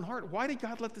God's own heart, why did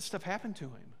God let this stuff happen to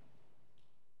him?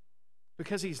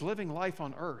 Because he's living life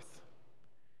on earth.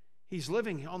 He's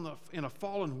living in a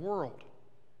fallen world.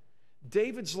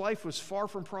 David's life was far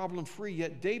from problem-free,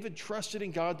 yet David trusted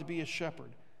in God to be a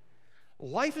shepherd.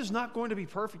 Life is not going to be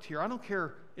perfect here. I don't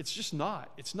care. It's just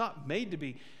not. It's not made to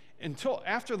be. Until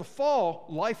after the fall,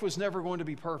 life was never going to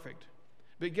be perfect.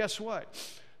 But guess what?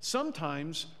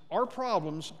 Sometimes our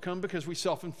problems come because we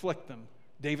self-inflict them.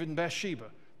 David and Bathsheba,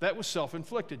 that was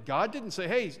self-inflicted. God didn't say,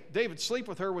 hey, David, sleep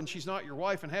with her when she's not your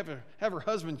wife and have her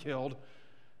husband killed.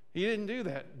 He didn't do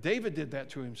that. David did that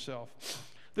to himself.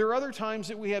 There are other times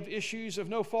that we have issues of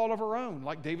no fault of our own,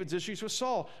 like David's issues with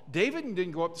Saul. David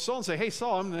didn't go up to Saul and say, hey,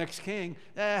 Saul, I'm the next king.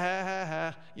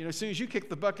 As soon as you kick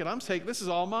the bucket, I'm taking, this is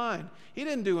all mine. He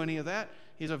didn't do any of that.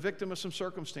 He's a victim of some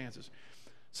circumstances.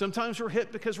 Sometimes we're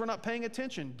hit because we're not paying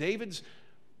attention. David's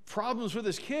problems with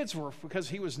his kids were because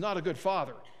he was not a good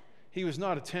father. He was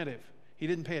not attentive. He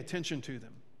didn't pay attention to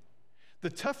them. The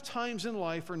tough times in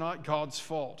life are not God's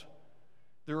fault.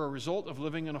 They're a result of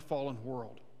living in a fallen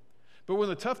world. But when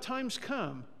the tough times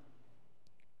come,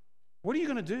 what are you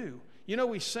going to do? You know,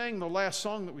 we sang the last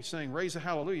song that we sang, Raise a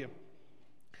Hallelujah.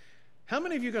 How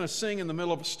many of you are going to sing in the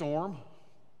middle of a storm?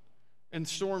 And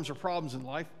storms are problems in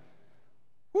life.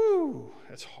 Woo,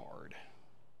 that's hard.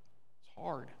 It's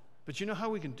hard. But you know how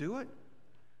we can do it?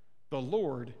 The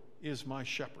Lord is my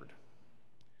shepherd.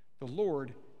 The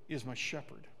Lord is my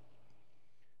shepherd.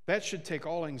 That should take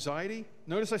all anxiety.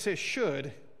 Notice I say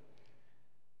should.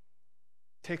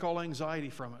 Take all anxiety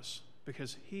from us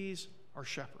because he's our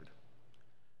shepherd.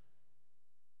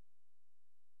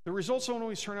 The results don't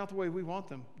always turn out the way we want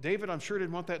them. David, I'm sure,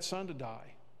 didn't want that son to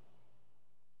die.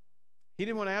 He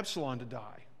didn't want Absalom to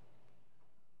die.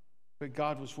 But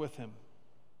God was with him.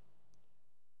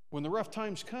 When the rough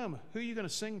times come, who are you going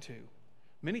to sing to?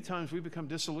 Many times we become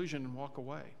disillusioned and walk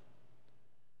away.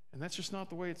 And that's just not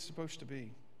the way it's supposed to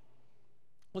be.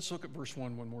 Let's look at verse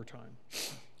 1 one more time.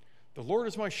 The Lord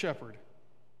is my shepherd.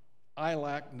 I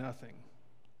lack nothing.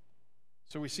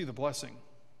 So we see the blessing.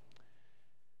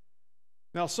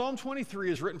 Now, Psalm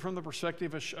 23 is written from the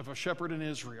perspective of a shepherd in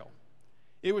Israel.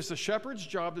 It was the shepherd's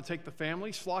job to take the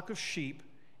family's flock of sheep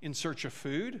in search of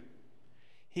food.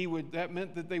 That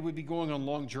meant that they would be going on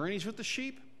long journeys with the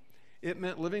sheep. It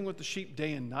meant living with the sheep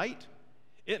day and night.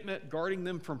 It meant guarding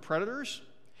them from predators.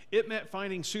 It meant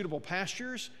finding suitable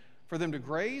pastures for them to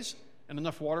graze and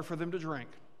enough water for them to drink.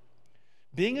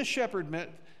 Being a shepherd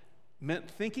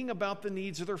meant thinking about the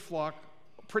needs of their flock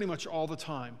pretty much all the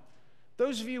time.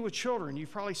 Those of you with children, you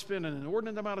probably spend an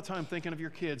inordinate amount of time thinking of your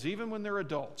kids. Even when they're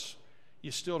adults,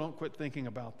 you still don't quit thinking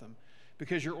about them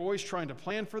because you're always trying to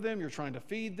plan for them, you're trying to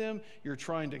feed them, you're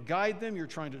trying to guide them, you're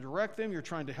trying to direct them, you're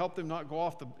trying to help them not go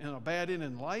off in a bad end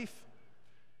in life.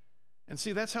 And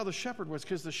see, that's how the shepherd was,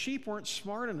 because the sheep weren't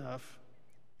smart enough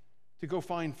to go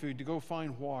find food, to go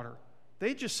find water.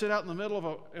 They'd just sit out in the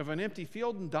middle of an empty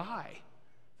field and die.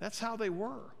 That's how they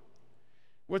were.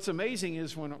 What's amazing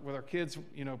is with our kids,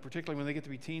 particularly when they get to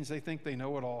be teens, they think they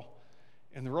know it all.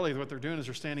 And really what they're doing is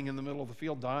they're standing in the middle of the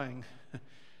field dying.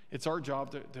 It's our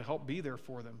job to help be there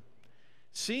for them.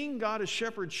 Seeing God as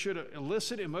shepherd should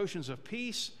elicit emotions of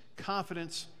peace,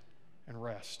 confidence, and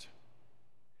rest.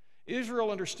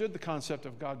 Israel understood the concept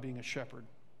of God being a shepherd.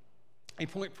 A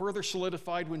point further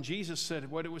solidified when Jesus said,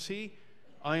 what was he?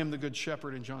 I am the good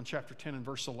shepherd in John chapter 10 and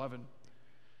verse 11.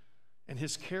 And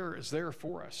his care is there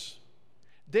for us.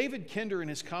 David Kinder, in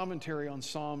his commentary on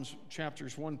Psalms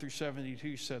chapters 1 through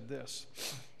 72, said this.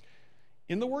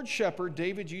 In the word shepherd,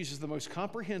 David uses the most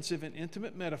comprehensive and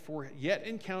intimate metaphor yet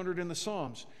encountered in the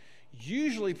Psalms,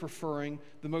 usually preferring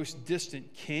the most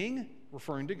distant king,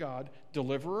 referring to God,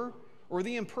 deliverer, or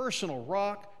the impersonal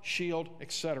rock, shield,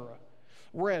 etc.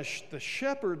 Whereas the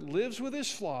shepherd lives with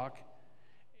his flock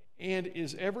and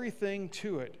is everything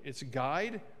to it. It's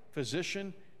guide,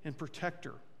 physician, and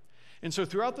protector. And so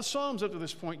throughout the Psalms up to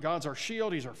this point, God's our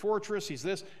shield, he's our fortress, he's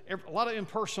this, a lot of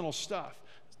impersonal stuff.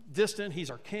 Distant, he's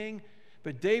our king.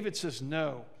 But David says,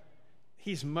 no,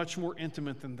 he's much more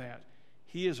intimate than that.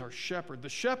 He is our shepherd. The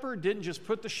shepherd didn't just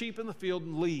put the sheep in the field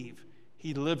and leave.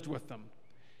 He lived with them.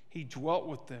 He dwelt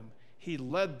with them. He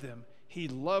led them. He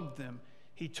loved them.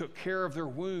 He took care of their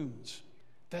wounds.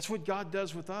 That's what God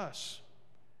does with us.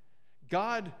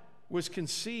 God is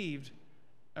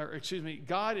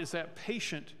that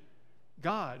patient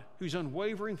God who's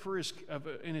unwavering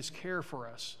in his care for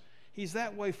us. He's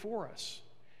that way for us.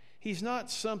 He's not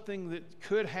something that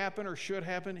could happen or should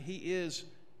happen. He is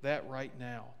that right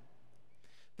now.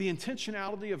 The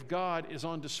intentionality of God is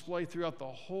on display throughout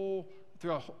all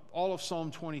of Psalm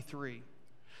 23.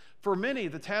 For many,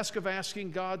 the task of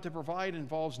asking God to provide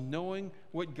involves knowing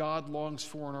what God longs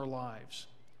for in our lives.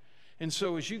 And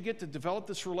so as you get to develop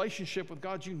this relationship with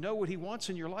God, you know what he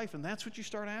wants in your life, and that's what you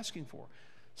start asking for.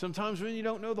 Sometimes when you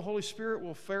don't know, the Holy Spirit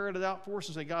will ferret it out for us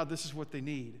and say, God, this is what they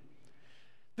need.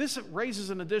 This raises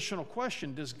an additional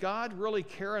question. Does God really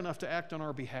care enough to act on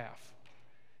our behalf?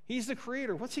 He's the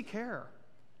creator. What's he care?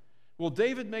 Well,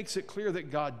 David makes it clear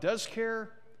that God does care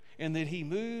and that he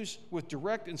moves with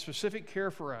direct and specific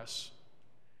care for us.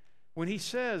 When he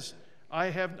says, I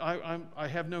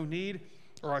have no need,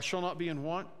 or I shall not be in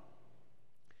want,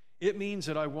 it means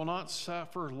that I will not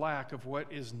suffer lack of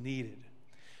what is needed.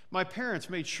 My parents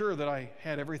made sure that I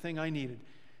had everything I needed.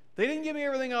 They didn't give me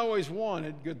everything I always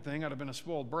wanted. Good thing, I'd have been a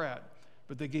spoiled brat.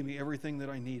 But they gave me everything that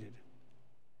I needed.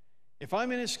 If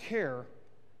I'm in his care,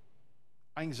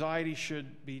 anxiety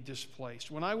should be displaced.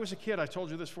 When I was a kid, I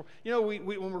told you this before,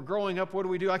 when we're growing up, what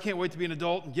do? I can't wait to be an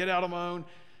adult and get out on my own.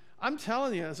 I'm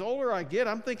telling you, as older I get,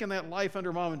 I'm thinking that life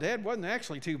under mom and dad wasn't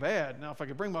actually too bad. Now, if I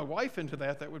could bring my wife into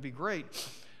that would be great.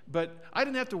 But I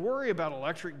didn't have to worry about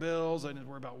electric bills. I didn't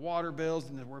worry about water bills. I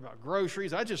didn't worry about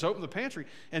groceries. I just opened the pantry,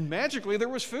 and magically there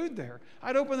was food there.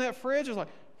 I'd open that fridge. I was like,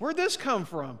 where'd this come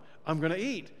from? I'm going to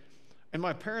eat. And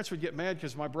my parents would get mad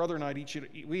because my brother and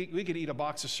we could eat a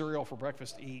box of cereal for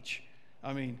breakfast each.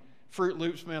 I mean, Fruit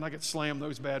Loops, man, I could slam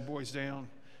those bad boys down.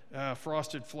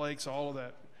 Frosted Flakes, all of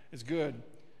that is good.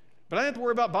 But I didn't have to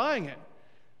worry about buying it.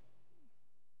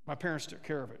 My parents took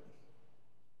care of it.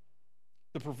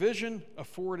 The provision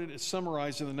afforded is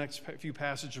summarized in the next few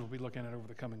passages we'll be looking at over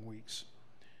the coming weeks.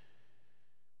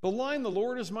 The line, the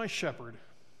Lord is my shepherd,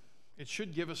 it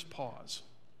should give us pause.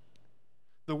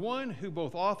 The one who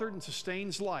both authored and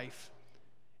sustains life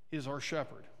is our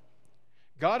shepherd.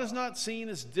 God is not seen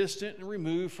as distant and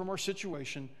removed from our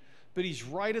situation, but he's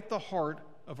right at the heart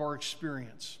of our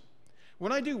experience.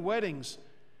 When I do weddings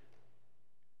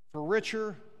for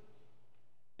richer,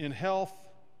 in health,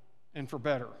 and for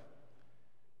better,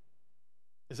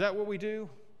 is that what we do?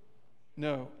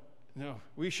 No.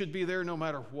 We should be there no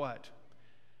matter what.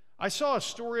 I saw a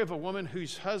story of a woman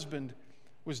whose husband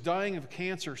was dying of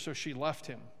cancer, so she left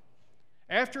him.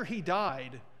 After he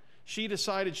died, she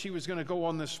decided she was going to go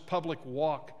on this public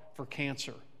walk for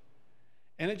cancer.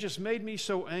 And it just made me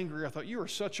so angry. I thought, you are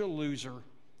such a loser.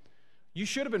 You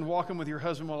should have been walking with your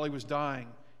husband while he was dying.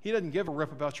 He doesn't give a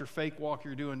rip about your fake walk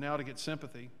you're doing now to get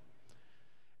sympathy.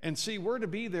 And see, we're to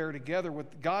be there together.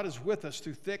 God is with us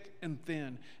through thick and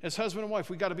thin. As husband and wife,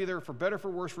 we got to be there for better, for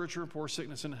worse, richer, and poor,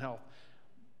 sickness, and health.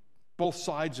 Both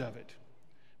sides of it.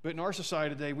 But in our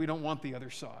society today, we don't want the other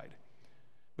side.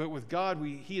 But with God,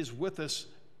 he is with us.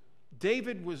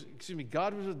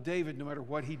 God was with David no matter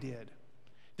what he did.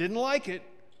 Didn't like it,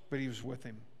 but he was with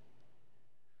him.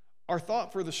 Our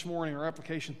thought for this morning, our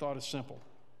application thought is simple.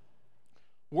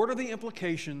 What are the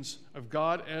implications of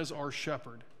God as our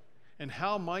shepherd, and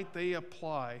how might they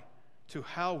apply to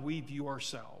how we view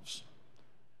ourselves?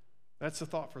 That's the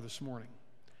thought for this morning.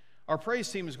 Our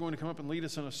praise team is going to come up and lead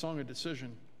us in a song of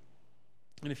decision.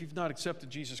 And if you've not accepted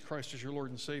Jesus Christ as your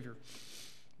Lord and Savior,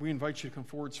 we invite you to come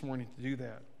forward this morning to do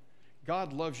that.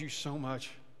 God loves you so much.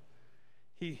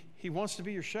 He wants to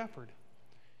be your shepherd.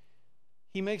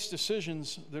 He makes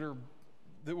decisions that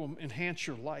will enhance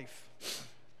your life.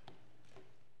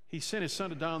 He sent his son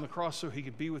to die on the cross so he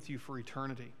could be with you for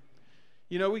eternity.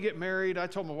 You know, we get married. I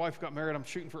told my wife got married, I'm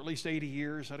shooting for at least 80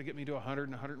 years. That'll get me to 100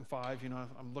 and 105. You know,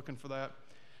 I'm looking for that.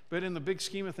 But in the big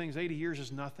scheme of things, 80 years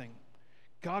is nothing.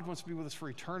 God wants to be with us for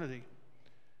eternity.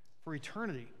 For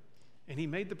eternity. And he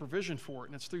made the provision for it,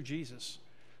 and it's through Jesus.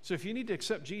 So if you need to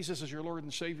accept Jesus as your Lord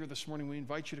and Savior this morning, we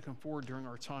invite you to come forward during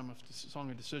our time of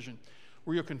song of decision,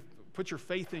 where you can put your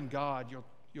faith in God.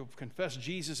 You'll confess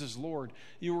Jesus as Lord.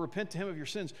 You will repent to him of your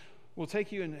sins. We'll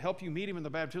take you and help you meet him in the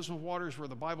baptismal waters where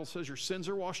the Bible says your sins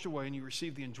are washed away and you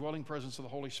receive the indwelling presence of the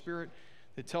Holy Spirit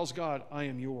that tells God, I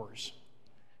am yours.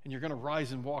 And you're going to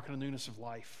rise and walk in the newness of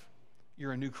life.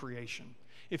 You're a new creation.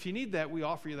 If you need that, we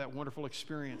offer you that wonderful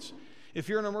experience. If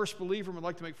you're an immersed believer and would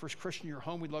like to make First Christian your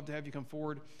home, we'd love to have you come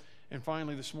forward. And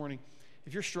finally this morning,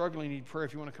 if you're struggling and need prayer,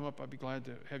 if you want to come up, I'd be glad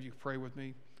to have you pray with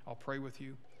me. I'll pray with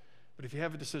you. But if you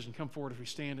have a decision, come forward as we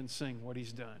stand and sing what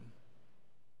he's done.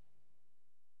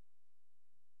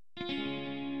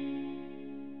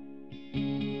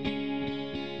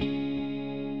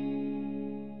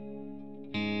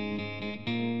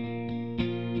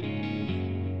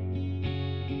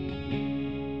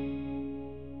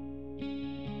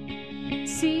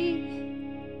 See,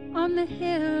 on the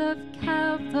hill of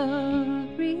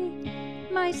Calvary,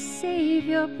 my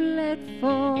Savior bled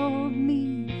for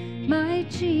me, my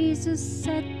Jesus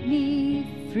set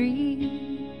me free.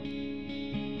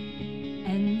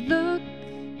 And look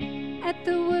at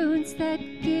the wounds that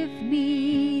give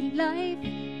me life,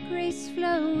 grace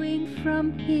flowing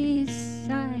from his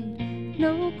side,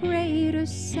 no greater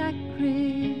sacrifice.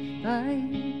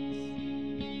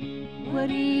 What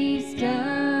he's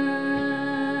done,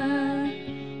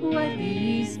 what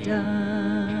he's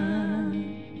done,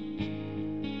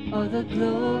 all the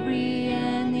glory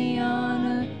and the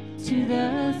honor to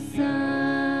the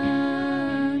Son.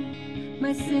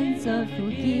 My sins are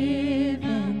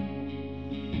forgiven,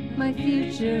 my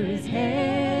future is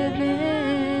heaven.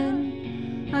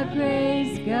 I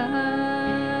praise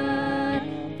God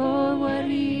for what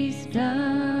he's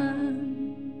done.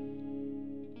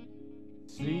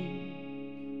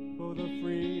 Sing for the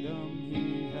freedom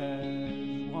he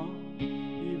has won.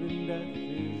 Even death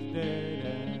is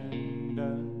dead and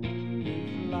done.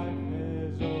 His life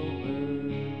has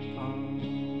overcome.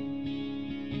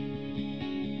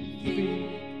 Speak,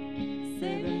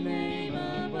 say the name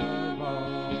above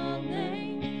all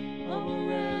names,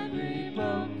 over every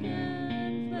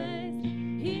broken place.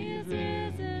 He is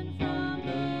risen from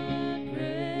the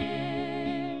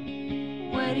grave.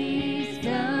 What he's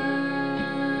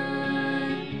done,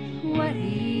 what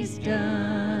he's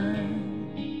done,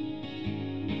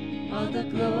 all the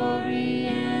glory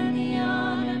and the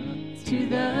honor to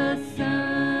the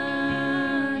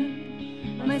Son.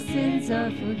 My sins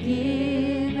are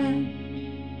forgiven,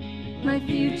 my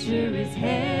future is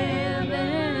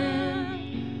heaven.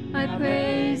 I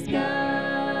praise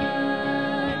God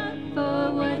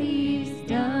for what he's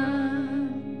done.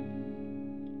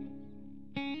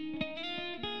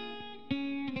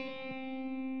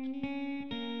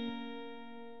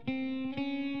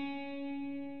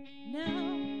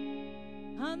 Now,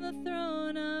 on the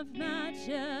throne of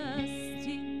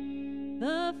majesty,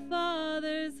 the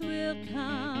Father's will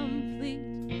complete.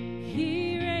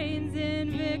 He reigns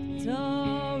in victory.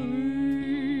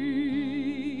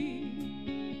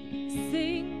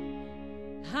 Sing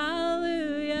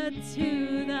hallelujah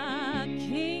to the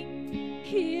King.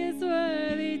 He is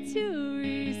worthy to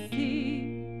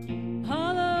receive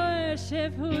all the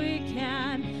worship we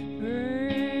can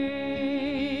bring.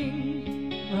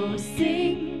 Oh,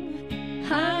 sing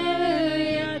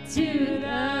hallelujah to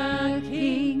the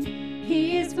King.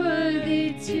 He is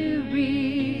worthy to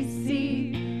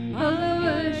receive all the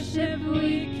worship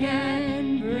we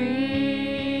can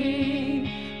bring.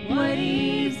 What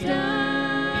he's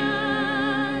done,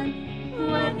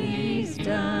 what he's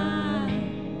done,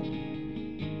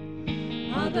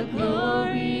 all the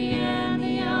glory and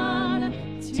the honor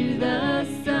to the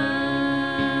Son.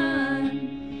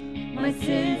 My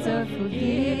sins are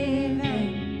forgiven,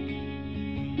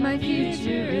 my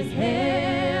future is heaven.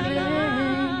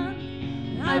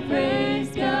 I I praise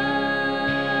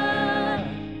God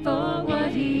for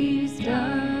what He's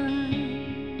done.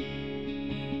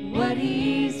 What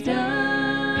He's done.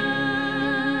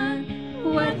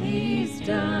 What He's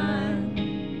done.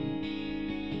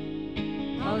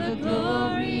 All the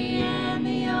glory and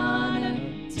the honor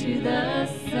to the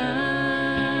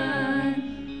Son.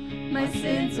 My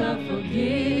sins are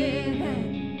forgiven.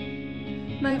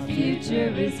 My future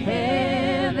is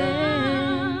heaven.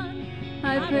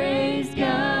 I praise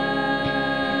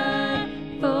God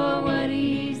for what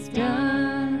He's done.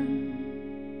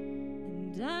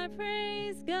 And I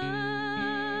praise God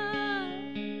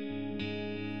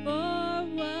for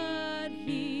what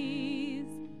He's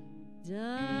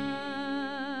done.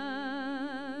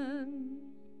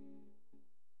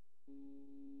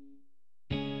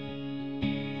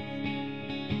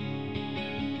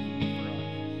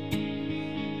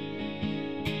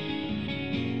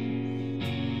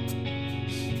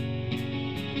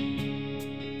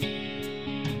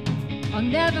 I'll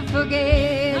never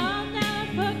forget I'll never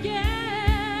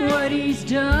forget what He's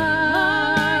done.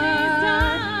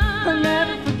 I'll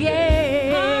never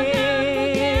forget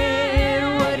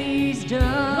what He's done.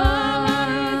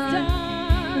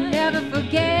 I'll never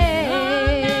forget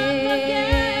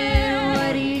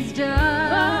what He's done.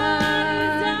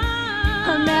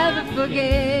 I'll never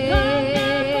forget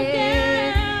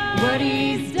what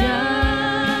He's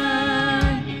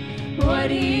done.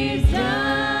 What He's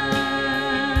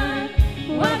done.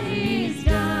 What He's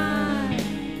done.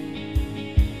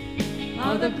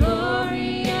 All the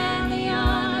glory and the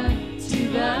honor to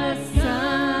the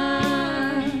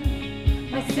Son.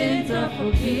 My sins are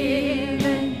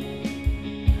forgiven.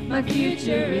 My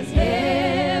future is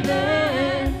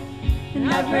heaven. And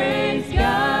I praise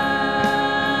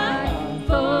God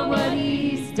for what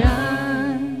He's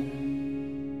done.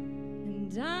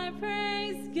 and I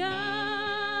praise God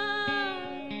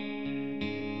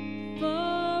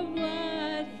for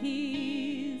what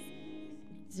He's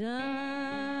done.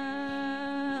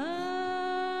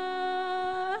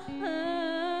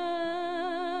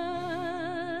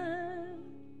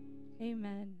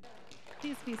 Amen.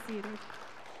 Please be seated.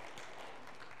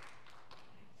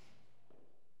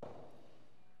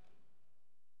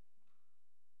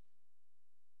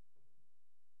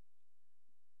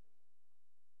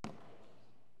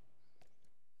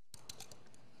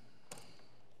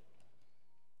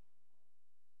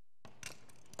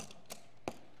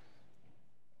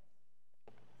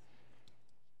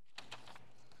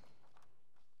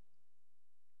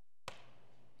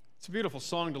 It's a beautiful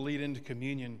song to lead into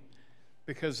communion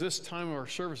because this time of our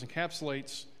service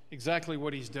encapsulates exactly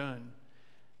what He's done.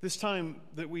 This time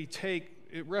that we take,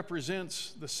 it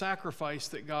represents the sacrifice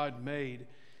that God made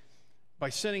by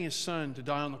sending His Son to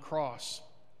die on the cross.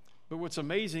 But what's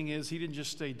amazing is He didn't just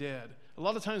stay dead. A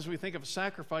lot of times when we think of a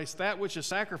sacrifice, that which is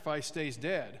sacrificed stays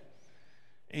dead.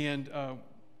 And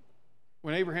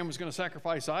when Abraham was going to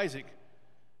sacrifice Isaac,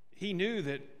 he knew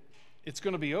that it's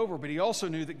going to be over, but he also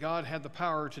knew that God had the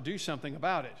power to do something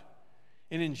about it.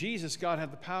 And in Jesus, God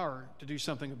had the power to do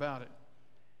something about it.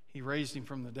 He raised Him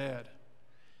from the dead.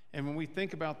 And when we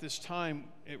think about this time,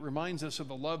 it reminds us of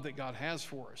the love that God has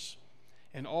for us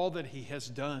and all that He has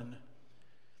done.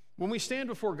 When we stand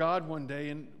before God one day,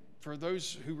 and for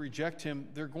those who reject Him,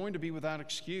 they're going to be without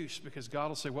excuse because God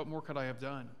will say, "What more could I have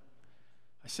done?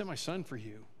 I sent my Son for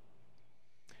you."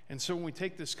 And so when we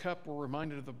take this cup, we're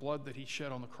reminded of the blood that He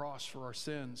shed on the cross for our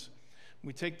sins. When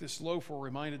we take this loaf, we're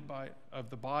reminded of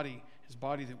the body, His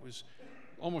body that was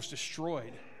almost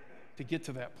destroyed to get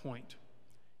to that point.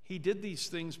 He did these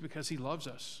things because He loves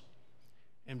us.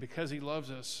 And because He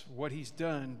loves us, what He's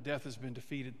done, death has been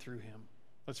defeated through Him.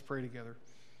 Let's pray together.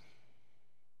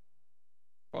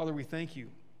 Father, we thank You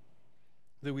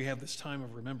that we have this time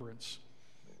of remembrance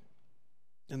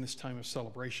and this time of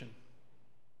celebration.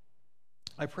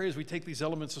 I pray as we take these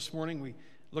elements this morning, we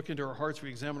look into our hearts, we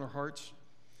examine our hearts,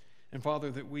 and Father,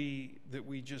 that we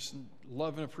just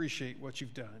love and appreciate what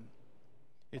You've done.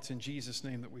 It's in Jesus'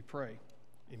 name that we pray.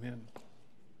 Amen.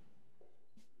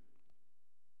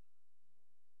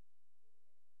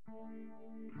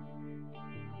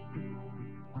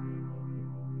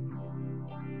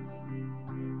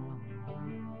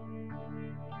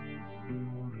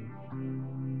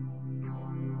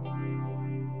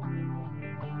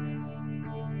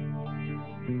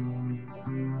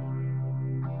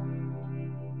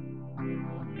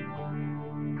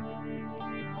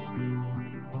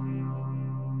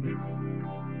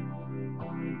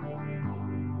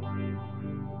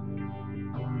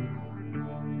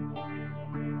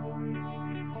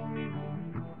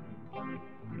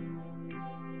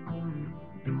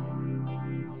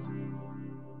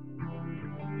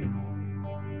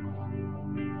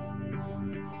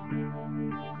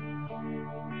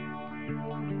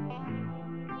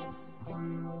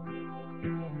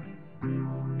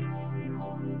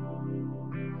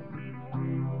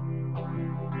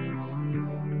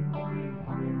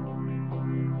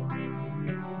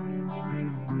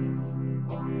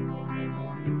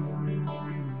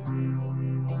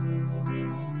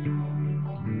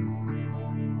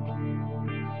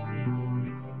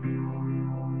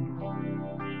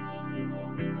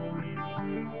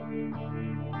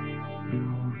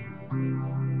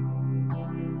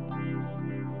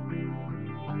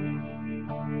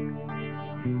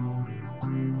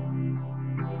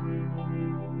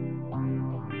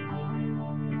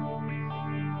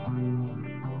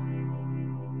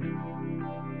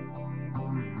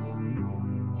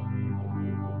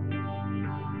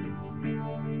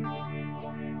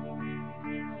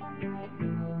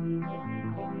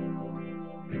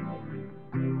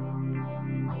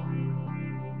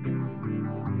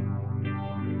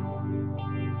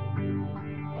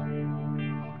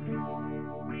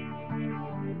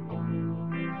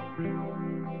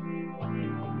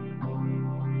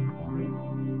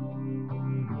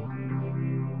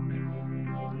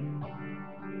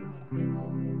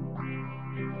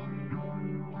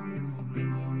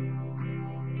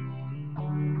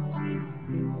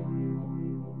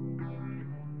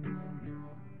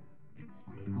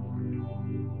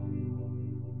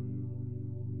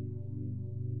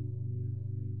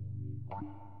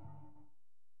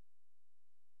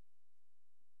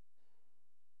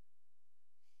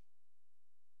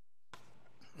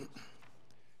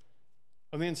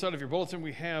 On the inside of your bulletin,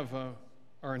 we have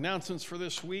our announcements for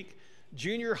this week.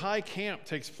 Junior high camp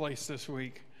takes place this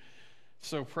week.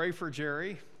 So pray for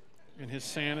Jerry and his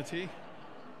sanity.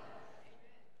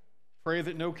 Pray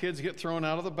that no kids get thrown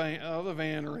out of the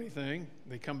van or anything.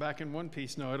 They come back in one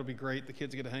piece. No, it'll be great. The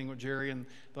kids get to hang with Jerry, and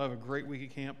they'll have a great week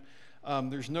at camp.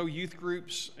 There's no youth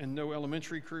groups and no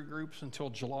elementary crew groups until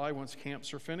July once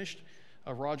camps are finished.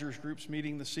 Rogers Group's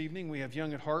meeting this evening. We have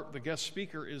Young at Heart. The guest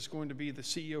speaker is going to be the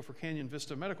CEO for Canyon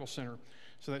Vista Medical Center,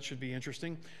 so that should be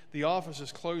interesting. The office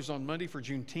is closed on Monday for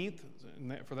Juneteenth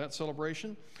for that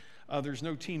celebration. There's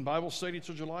no teen Bible study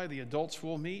till July. The adults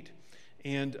will meet,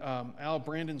 and Al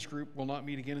Brandon's group will not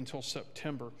meet again until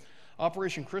September.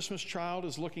 Operation Christmas Child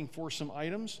is looking for some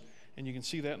items, and you can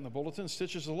see that in the bulletin.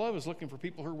 Stitches of Love is looking for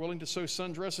people who are willing to sew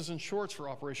sundresses and shorts for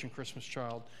Operation Christmas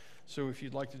Child. So if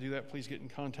you'd like to do that, please get in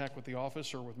contact with the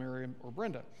office or with Mary or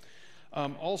Brenda.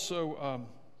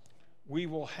 We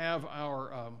will have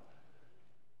our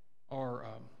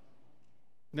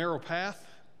narrow path.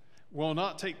 Will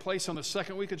not take place on the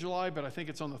second week of July, but I think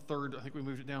it's on the third. I think we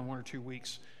moved it down 1 or 2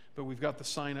 weeks. But we've got the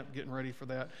sign up, getting ready for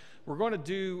that. We're going to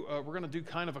do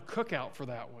kind of a cookout for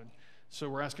that one. So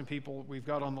we're asking people. We've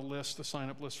got on the list the sign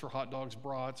up list for hot dogs,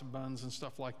 brats, buns, and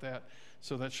stuff like that.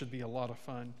 So that should be a lot of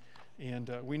fun.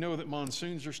 And we know that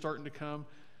monsoons are starting to come.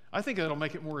 I think that'll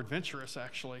make it more adventurous,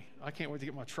 actually. I can't wait to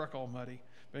get my truck all muddy.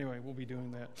 But anyway, we'll be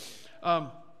doing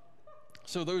that.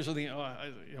 So those are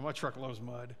my truck loves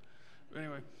mud. But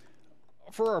anyway,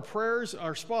 for our prayers,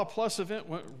 our Spa Plus event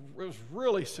was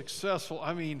really successful.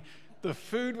 I mean, the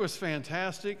food was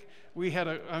fantastic. We had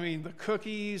the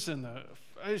cookies and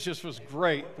it just was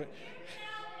great.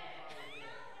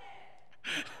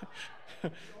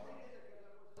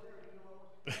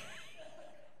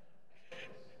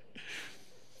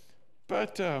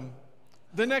 But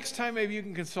the next time, maybe you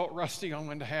can consult Rusty on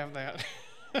when to have that.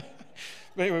 But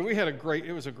anyway,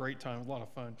 it was a great time, a lot of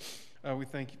fun. We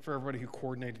thank you for everybody who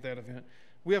coordinated that event.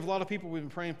 We have a lot of people we've been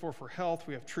praying for health.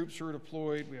 We have troops who are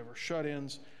deployed. We have our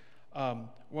shut-ins. Want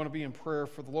to be in prayer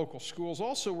for the local schools.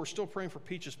 Also, we're still praying for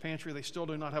Peach's Pantry. They still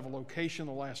do not have a location,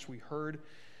 the last we heard.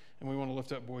 And we want to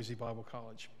lift up Boise Bible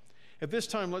College. At this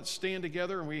time, let's stand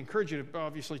together, and we encourage you to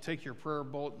obviously take your prayer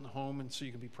bulletin home and so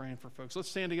you can be praying for folks. Let's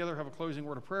stand together, have a closing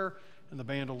word of prayer, and the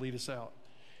band will lead us out.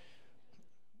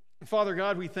 Father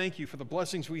God, we thank you for the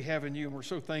blessings we have in you, and we're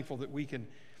so thankful that we can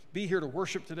be here to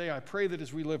worship today. I pray that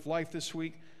as we live life this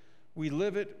week, we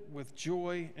live it with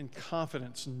joy and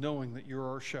confidence, knowing that you're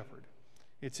our shepherd.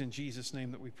 It's in Jesus'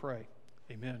 name that we pray.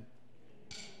 Amen.